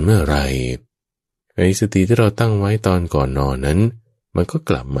ตื่นเมื่อไรไอ้สติที่เราตั้งไว้ตอนก่อนนอนนั้นมันก็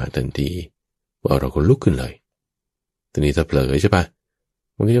กลับมาทันทีว่าเราก็ลุกขึ้นเลยทีนี้ถ้าเผลอใช่ปะ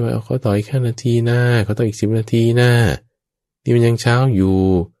มันก็จะไปเขาต่ออีก5 นาทีนะเขาต่ออีก10 นาทีนะนี่มันยังเช้าอยู่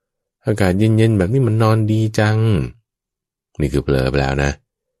อากาศเย็นๆแบบนี้มันนอนดีจังนี่คือเผลอไปแล้วนะ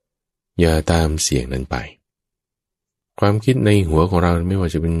อย่าตามเสียงนั้นไปความคิดในหัวของเราไม่ว่า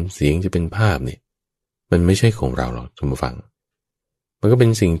จะเป็นเสียงจะเป็นภาพเนี่ยมันไม่ใช่ของเราหรอกท่านผู้ฟังมันก็เป็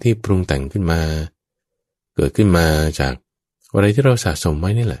นสิ่งที่ปรุงแต่งขึ้นมาเกิดขึ้นมาจากอะไรที่เราสะสมไ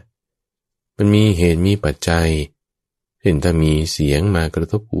ว้นี่แหละมันมีเหตุมีปัจจัยเช่นถ้ามีเสียงมากระ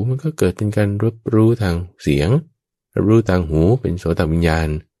ทบหูมันก็เกิดเป็นการรับรู้ทางเสียงรับรู้ทางหูเป็นโสตวิญญาณ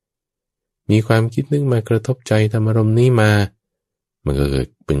มีความคิดนึกมากระทบใจธรรมารมณ์นี้มามันก็เกิด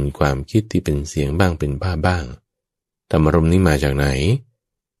เป็นความคิดที่เป็นเสียงบ้างเป็นภาพบ้างธรรมารมณ์นี้มาจากไหน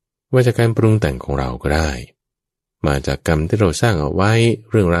ว่าจากการปรุงแต่งของเราก็ได้มาจากกรรมที่เราสร้างเอาไว้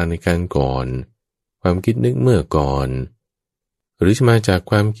เรื่องราวในการก่อนความคิดนึกเมื่อก่อนหรือจะมาจาก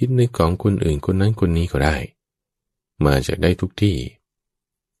ความคิดนึกของคนอื่นคนนั้นคนนี้ก็ได้มาจากได้ทุกที่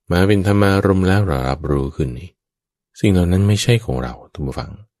มาเป็นธรรมารมณ์แล้วเรารับรู้ขึ้นนี่สิ่งเหล่านั้นไม่ใช่ของเราท่านผู้ฟั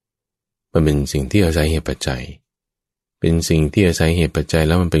งมันเป็นสิ่งที่อาศัยเหตุปัจจัยเป็นสิ่งที่อาศัยเหตุปัจจัยแ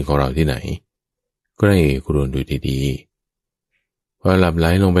ล้วมันเป็นของเราที่ไหนก็ให้ครวญดูดีๆพอหลับไหล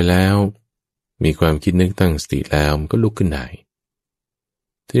ลงไปแล้วมีความคิดนึกตั้งสติแล้วมันก็ลุกขึ้นได้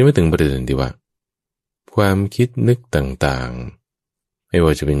ทีนี้มาถึงประเด็นที่ว่าความคิดนึกต่างๆไม่ว่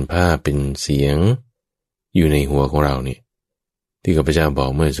าจะเป็นภาพเป็นเสียงอยู่ในหัวของเราเนี่ยที่ข้าพเจ้าบอ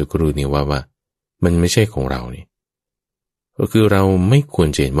กเมื่อสักครู่นี้ว่ามันไม่ใช่ของเรานี่ก็คือเราไม่ควร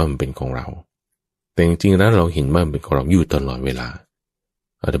เห็นว่ามันเป็นของเราแต่จริงๆแล้วเราเห็นว่ามันเป็นของเราอยู่ตลอดเวลา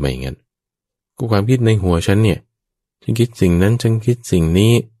ทำไมอย่างนั้น ก็ความคิดในหัวฉันเนี่ยฉันคิดสิ่งนั้นฉันคิดสิ่ง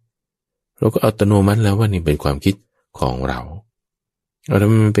นี้เราก็อัตโนมัติแล้วว่านี่เป็นความคิดของเราเอาทำ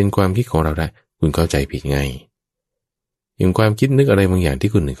ไมมันเป็นความคิดของเราได้คุณเข้าใจผิดไงอย่างความคิดนึกอะไรบางอย่างที่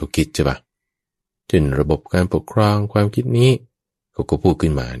คนอื่นเขาคิดใช่ปะเช่นระบบการปกครองความคิดนี้เขาก็พูดขึ้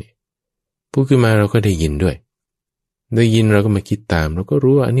นมาเนี่ยพูดขึ้นมาเราก็ได้ยินด้วยได้ยินเราก็มาคิดตามเราก็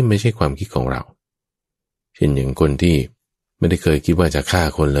รู้ว่าอันนี้ไม่ใช่ความคิดของเราเช่นอย่างคนที่ไม่ได้เคยคิดว่าจะฆ่า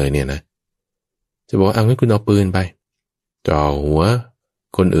คนเลยเนี่ยนะจะบอกว่าเอางั้นคุณเอาปืนไปจ่อหัว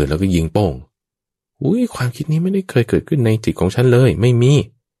คนอื่นแล้วก็ยิงโป้งอุ้ยความคิดนี้ไม่ได้เคยเกิดขึ้นในจิตของฉันเลยไม่มี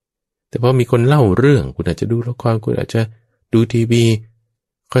แต่พอมีคนเล่าเรื่องคุณอาจจะดูละครคุณอาจจะดูทีวี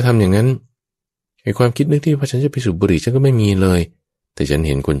เขาทำอย่างนั้นไอ้ความคิดนึกที่ว่าฉันจะไปสูบบุหรี่ฉันก็ไม่มีเลยแต่ฉันเ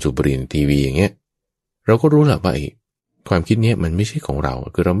ห็นคนสูบบุหรี่ในทีวีอย่างเงี้ยเราก็รู้แหละว่าไอ้ความคิดนี้มันไม่ใช่ของเรา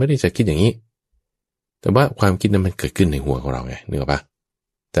คือเราไม่ได้จะคิดอย่างนี้แต่ว่าความคิดนั้นมันเกิดขึ้นในหัวของเราไงนึกออกปะ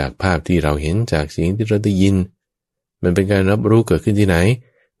จากภาพที่เราเห็นจากเสียงที่เราได้ยินมันเป็นการรับรู้เกิดขึ้นที่ไหน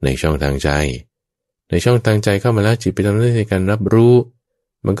ในช่องทางใจในช่องทางใจเข้ามาแล้วจิตไปทำหน้าที่ในการรับรู้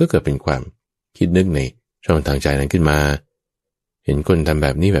มันก็เกิดเป็นความคิดนึกในช่องทางใจนั้นขึ้นมาเห็นคนทำแบ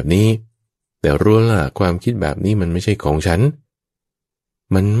บนี้แบบนี้แต่รู้ละความคิดแบบนี้มันไม่ใช่ของฉัน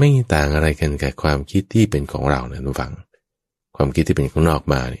มันไม่ต่างอะไรกันกับความคิดที่เป็นของเรานะทุกฝังความคิดที่เป็นข้างนอก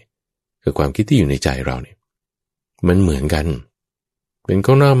มาเนี่ยคือความคิดที่อยู่ในใจเราเนี่ยมันเหมือนกันเป็น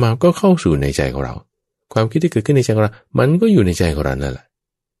ข้างนอกมาก็เข้าสู่ในใจของเราความคิดที่เกิดขึ้นในใจของเรามันก็อยู่ในใจของเรานั่นแหละ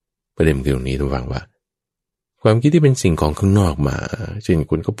ประเด็นคือตรงนี้ทุกฝังว่าความคิดที่เป็นสิ่งของข้างนอกมาเช่น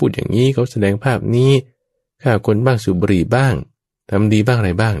คนเขาพูดอย่างนี้เขาแสดงภาพนี้ฆ่าคนบ้างสูบบุหรี่บ้างทำดีบ้างอะไ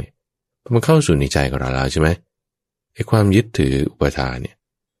รบ้างเนี่ยมันเข้าสู่ในใจของเราแล้วใช่ไหมไอ้ความยึดถืออุปทานเนี่ย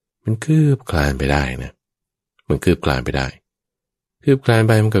มันคืบคลานไปได้นะมันคืบคลานไปได้คืบคลานไ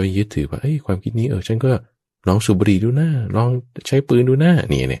ปมันก็ไปยึดถือว่าเอ้ยความคิดนี้ฉันก็ลองสูบบุหรี่ดูหน้าลองใช้ปืนดูหน้า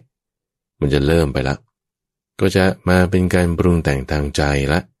เนี่ยมันจะเริ่มไปละก็จะมาเป็นการปรุงแต่งทางใจ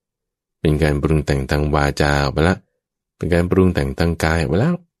ละเป็นการปรุงแต่งทางวาจาไปละเป็นการปรุงแต่งทางกายไปแล้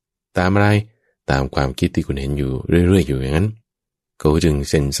วตามอะไรตามความคิดที่คุณเห็นอยู่เรื่อยๆอยู่อย่างนั้นเขาจึง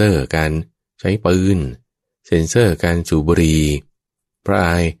เซ็นเซอร์การใช้ปืนเซ็นเซอร์การสูบบุหรี่เพร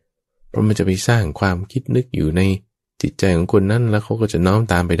าะมันจะไปสร้างความคิดนึกอยู่ในจิตใจของคนนั้นแล้วเขาก็จะน้อม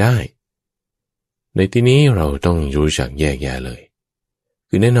ตามไปได้ในที่นี้เราต้องรู้จักแยกแยะเลย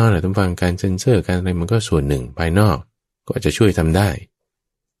คือแน่นอนแหละท่านฟังการเซ็นเซอร์การอะไรมันก็ส่วนหนึ่งภายนอกก็จะช่วยทำได้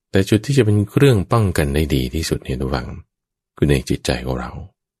แต่จุดที่จะเป็นเครื่องป้องกันได้ดีที่สุดเนี่ยท่านฟังคือในจิตใจของเรา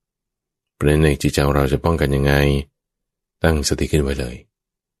ประเด็นในจิตใจของเราจะป้องกันยังไงตั้งสติขึ้นไว้เลย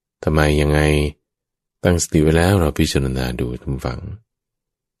ทำไมยังไงตั้งสติไว้แล้วเราพิจารณาดูท่านฟัง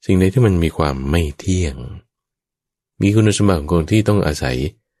สิ่งใดที่มันมีความไม่เที่ยงมีคุณสมบัติของคนที่ต้องอาศัย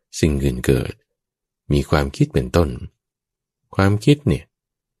สิ่งอื่นเกิดมีความคิดเป็นต้นความคิดเนี่ย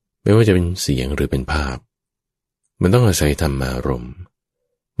ไม่ว่าจะเป็นเสียงหรือเป็นภาพมันต้องอาศัยธรรมารมณ์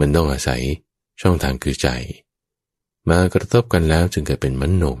มันต้องอาศัยช่องทางคือใจมากระทบกันแล้วจึงเกิดเป็นม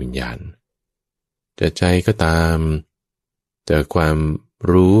โนวิญญาณจะใจก็ตามจะความ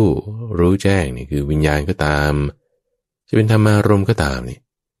รู้แจ้งนี่คือวิญญาณก็ตามจะเป็นธรรมารมณ์ก็ตามนี่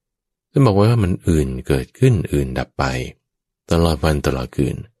จะบอกว่ามันอื่นเกิดขึ้นอื่นดับไปตลอดวันตลอดคื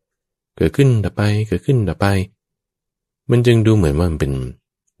นเกิดขึ้นดับไปเกิดขึ้นดับไปมันจึงดูเหมือนว่ามันเป็น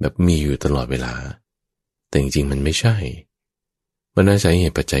แบบมีอยู่ตลอดเวลาแต่จริงๆมันไม่ใช่มันอาศัยเห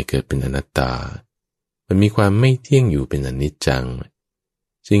ตุปัจจัยเกิดเป็นอนัตตามันมีความไม่เที่ยงอยู่เป็นอนิจจัง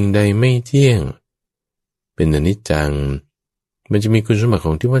สิ่งใดไม่เที่ยงเป็นอนิจจังมันจะมีคุณสมบัติข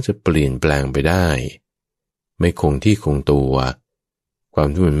องที่ว่าจะเปลี่ยนแปลงไปได้ไม่คงที่คงตัวความ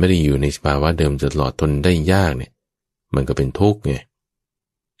ที่มันไม่ได้อยู่ในสภาวะเดิมจะตลอดทนได้ยากเนี่ยมันก็เป็นทุกข์ไง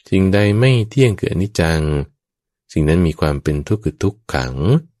สิ่งใดไม่เที่ยงคืออนิจจังสิ่งนั้นมีความเป็นทุกข์คือทุกขัง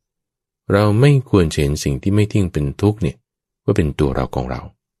เราไม่ควรเห็นสิ่งที่ไม่เที่ยงเป็นทุกข์เนี่ยว่าเป็นตัวเราของเรา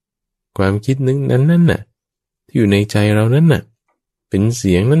ความคิดนึกนั้นน่ะที่อยู่ในใจเรานั้นน่ะเป็นเ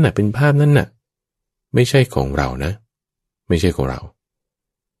สียงนั้นน่ะเป็นภาพนั้นน่ะไม่ใช่ของเรานะไม่ใช่ของเรา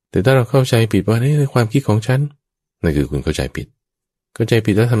แต่ถ้าเราเข้าใจผิดว่านี่คือความคิดของฉันนั่นคือคุณเข้าใจผิด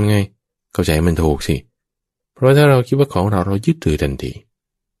แล้วทำไงเข้าใจมันถูกสิเพราะถ้าเราคิดว่าของเรายึดถือทันที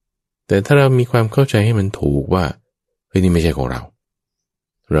แต่ถ้าเรามีความเข้าใจให้มันถูกว่าเฮ้ยนี่ไม่ใช่ของเรา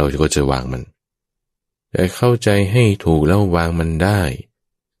ก็จะวางมันแต่เข้าใจให้ถูกแล้ววางมันได้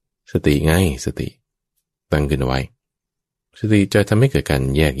สติไงสติตั้งขึ้นเอาไว้สติจะทำให้เกิดการ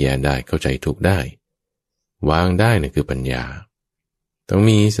แยกแยะได้เข้าใจถูกได้วางได้นั่นคือปัญญาต้อง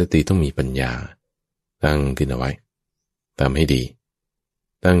มีสติต้องมีปัญญาตั้งขึ้นเอาไว้ทำให้ดี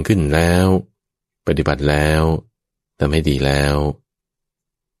ตั้งขึ้นแล้วปฏิบัติแล้วทำให้ดีแล้ว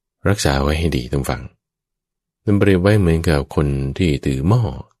รักษาไว้ให้ดีต้องฟังนั่นเปรียบไว้เหมือนกับคนที่ถือหม้อ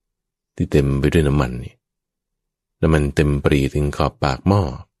ที่เต็มไปด้วยน้ำมันนี่น้ำมันเต็มปรีถึงขอบปากหม้อ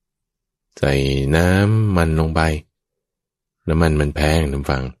ใส่น้ำมันลงไปน้ำมันมันแพง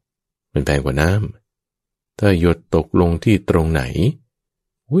ฟังมันแพงกว่าน้ำถ้าหยดตกลงที่ตรงไหน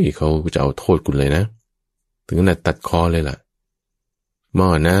เขาจะเอาโทษคุณเลยนะถึงขนาดตัดคอเลยล่ะหม้อ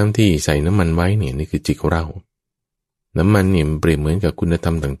น้ำที่ใส่น้ำมันไว้เนี่ยนี่คือจิตของเราน้ำมันเนี่ยเปรียบเหมือนกับคุณธร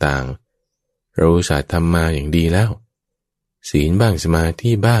รมต่างๆเราอุตส่าห์ทำมาอย่างดีแล้วศีลบ้างสมาธิ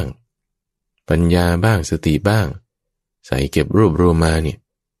บ้างปัญญาบ้างสติบ้างใส่เก็บรวบรวมมาเนี่ย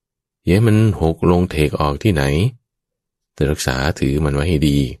มันหกลงเทกออกที่ไหนแต่รักษาถือมันไว้ให้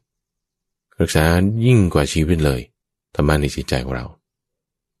ดีรักษายิ่งกว่าชีวิตเลยธรรมะในจิตใจของเรา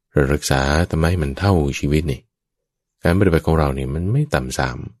รักษาทำไมมันเท่าชีวิตนี่การปฏิบัติของเราเนี่ยมันไม่ต่ำสา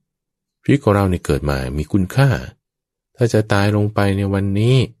มชีวิตของเราเนี่ยเกิดมามีคุณค่าถ้าจะตายลงไปในวัน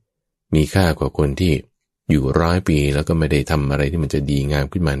นี้มีค่ากว่าคนที่อยู่100 ปีแล้วก็ไม่ได้ทำอะไรที่มันจะดีงาม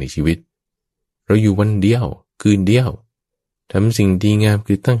ขึ้นมาในชีวิตเราอยู่วันเดียวคืนเดียวทำสิ่งดีงาม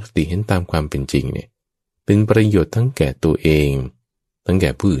คือตั้งสติเห็นตามความเป็นจริงเนี่ยเป็นประโยชน์ทั้งแก่ตัวเองทั้งแก่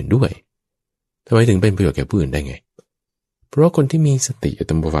ผู้อื่นด้วยทำไมถึงเป็นประโยชน์แก่ผู้อื่นได้ไงเพราะคนที่มีสติ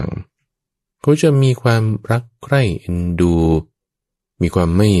ตามผู้ฟังเขาจะมีความรักใคร่เอ็นดูมีความ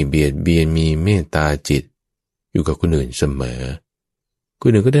ไม่เบียดเบียนมีเมตตาจิตอยู่กับคนอื่นเสมอคน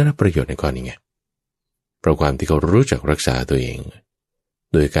อื่นก็ได้รับประโยชน์ในข้อนี้ไงเพราะความที่เขารู้จักรักษาตัวเอง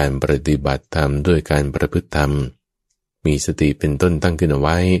โดยการปฏิบัติธรรมด้วยการประพฤติธรรมมีสติเป็นต้นตั้งขึ้นเอาไ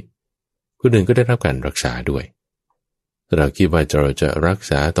ว้คนอื่นก็ได้รับการรักษาด้วยถ้าเราคิดว่าเราจะรัก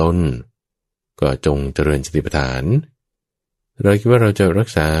ษาตนก็จงเจริญสติปัฏฐานเราคิดว่าเราจะรัก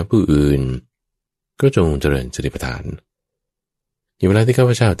ษาผู้อื่นก็จงเจริญสติปัฏฐานอย่างเวลาที่ข้า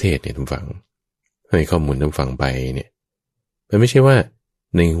พเจ้าเทศเนี่ยท่านฟังให้ข้อมูลท่านฟังไปเนี่ยมันไม่ใช่ว่า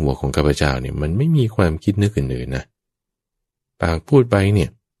ในหัวของข้าพเจ้าเนี่ยมันไม่มีความคิดนึกอื่นๆนะปากพูดไปเนี่ย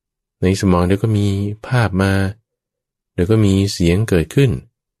ในสมองเดี๋ยวก็มีภาพมาเดี๋ยวก็มีเสียงเกิดขึ้น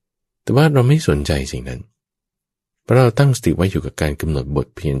แต่ว่าเราไม่สนใจสิ่งนั้นเพราะเราตั้งสติไว้อยู่กับการกำหนดบท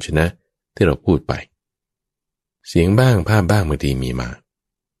เพียรชนะที่เราพูดไปเสียงบ้างภาพบ้างบางทีมีมา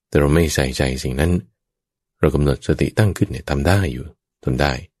แต่เราไม่ใส่ใจสิ่งนั้นเรากำหนดสติตั้งขึ้นเนี่ยทำได้อยู่ทำไ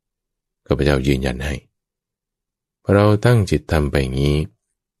ด้ข้าพเจ้ายืนยันให้พอเราตั้งจิตทำไปอย่างนี้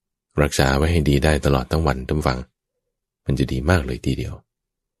รักษาไว้ให้ดีได้ตลอดทั้งวันทั้งฟังมันจะดีมากเลยทีเดียว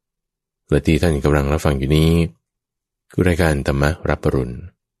และที่ท่านกำลังรับฟังอยู่นี้คือรายการธรรมะรับปรุณ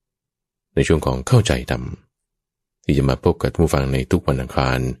ในช่วงของเข้าใจธรรมที่จะมาพบกับผู้ฟังในทุกวันอังค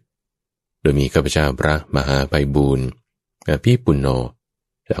ารโดยมีข้าพเจ้าพระมหาไพบูลย์อภิปุณโญ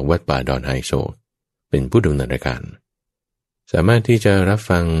จากวัดป่าดอนไฮโซเป็นผู้ดำเนินรายการสามารถที่จะรับ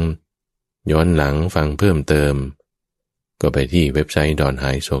ฟังย้อนหลังฟังเพิ่มเติมก็ไปที่เว็บไซต์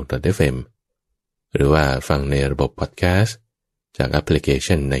donhaiso.fm หรือว่าฟังในระบบพอดแคสต์จากแอปพลิเค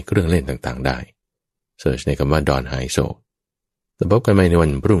ชันในเครื่องเล่นต่างๆได้เสิร์ชในคำว่า Don Haiso แล้วพบกันใหม่ในวั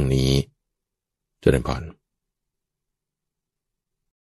นพรุ่งนี้เจริญพร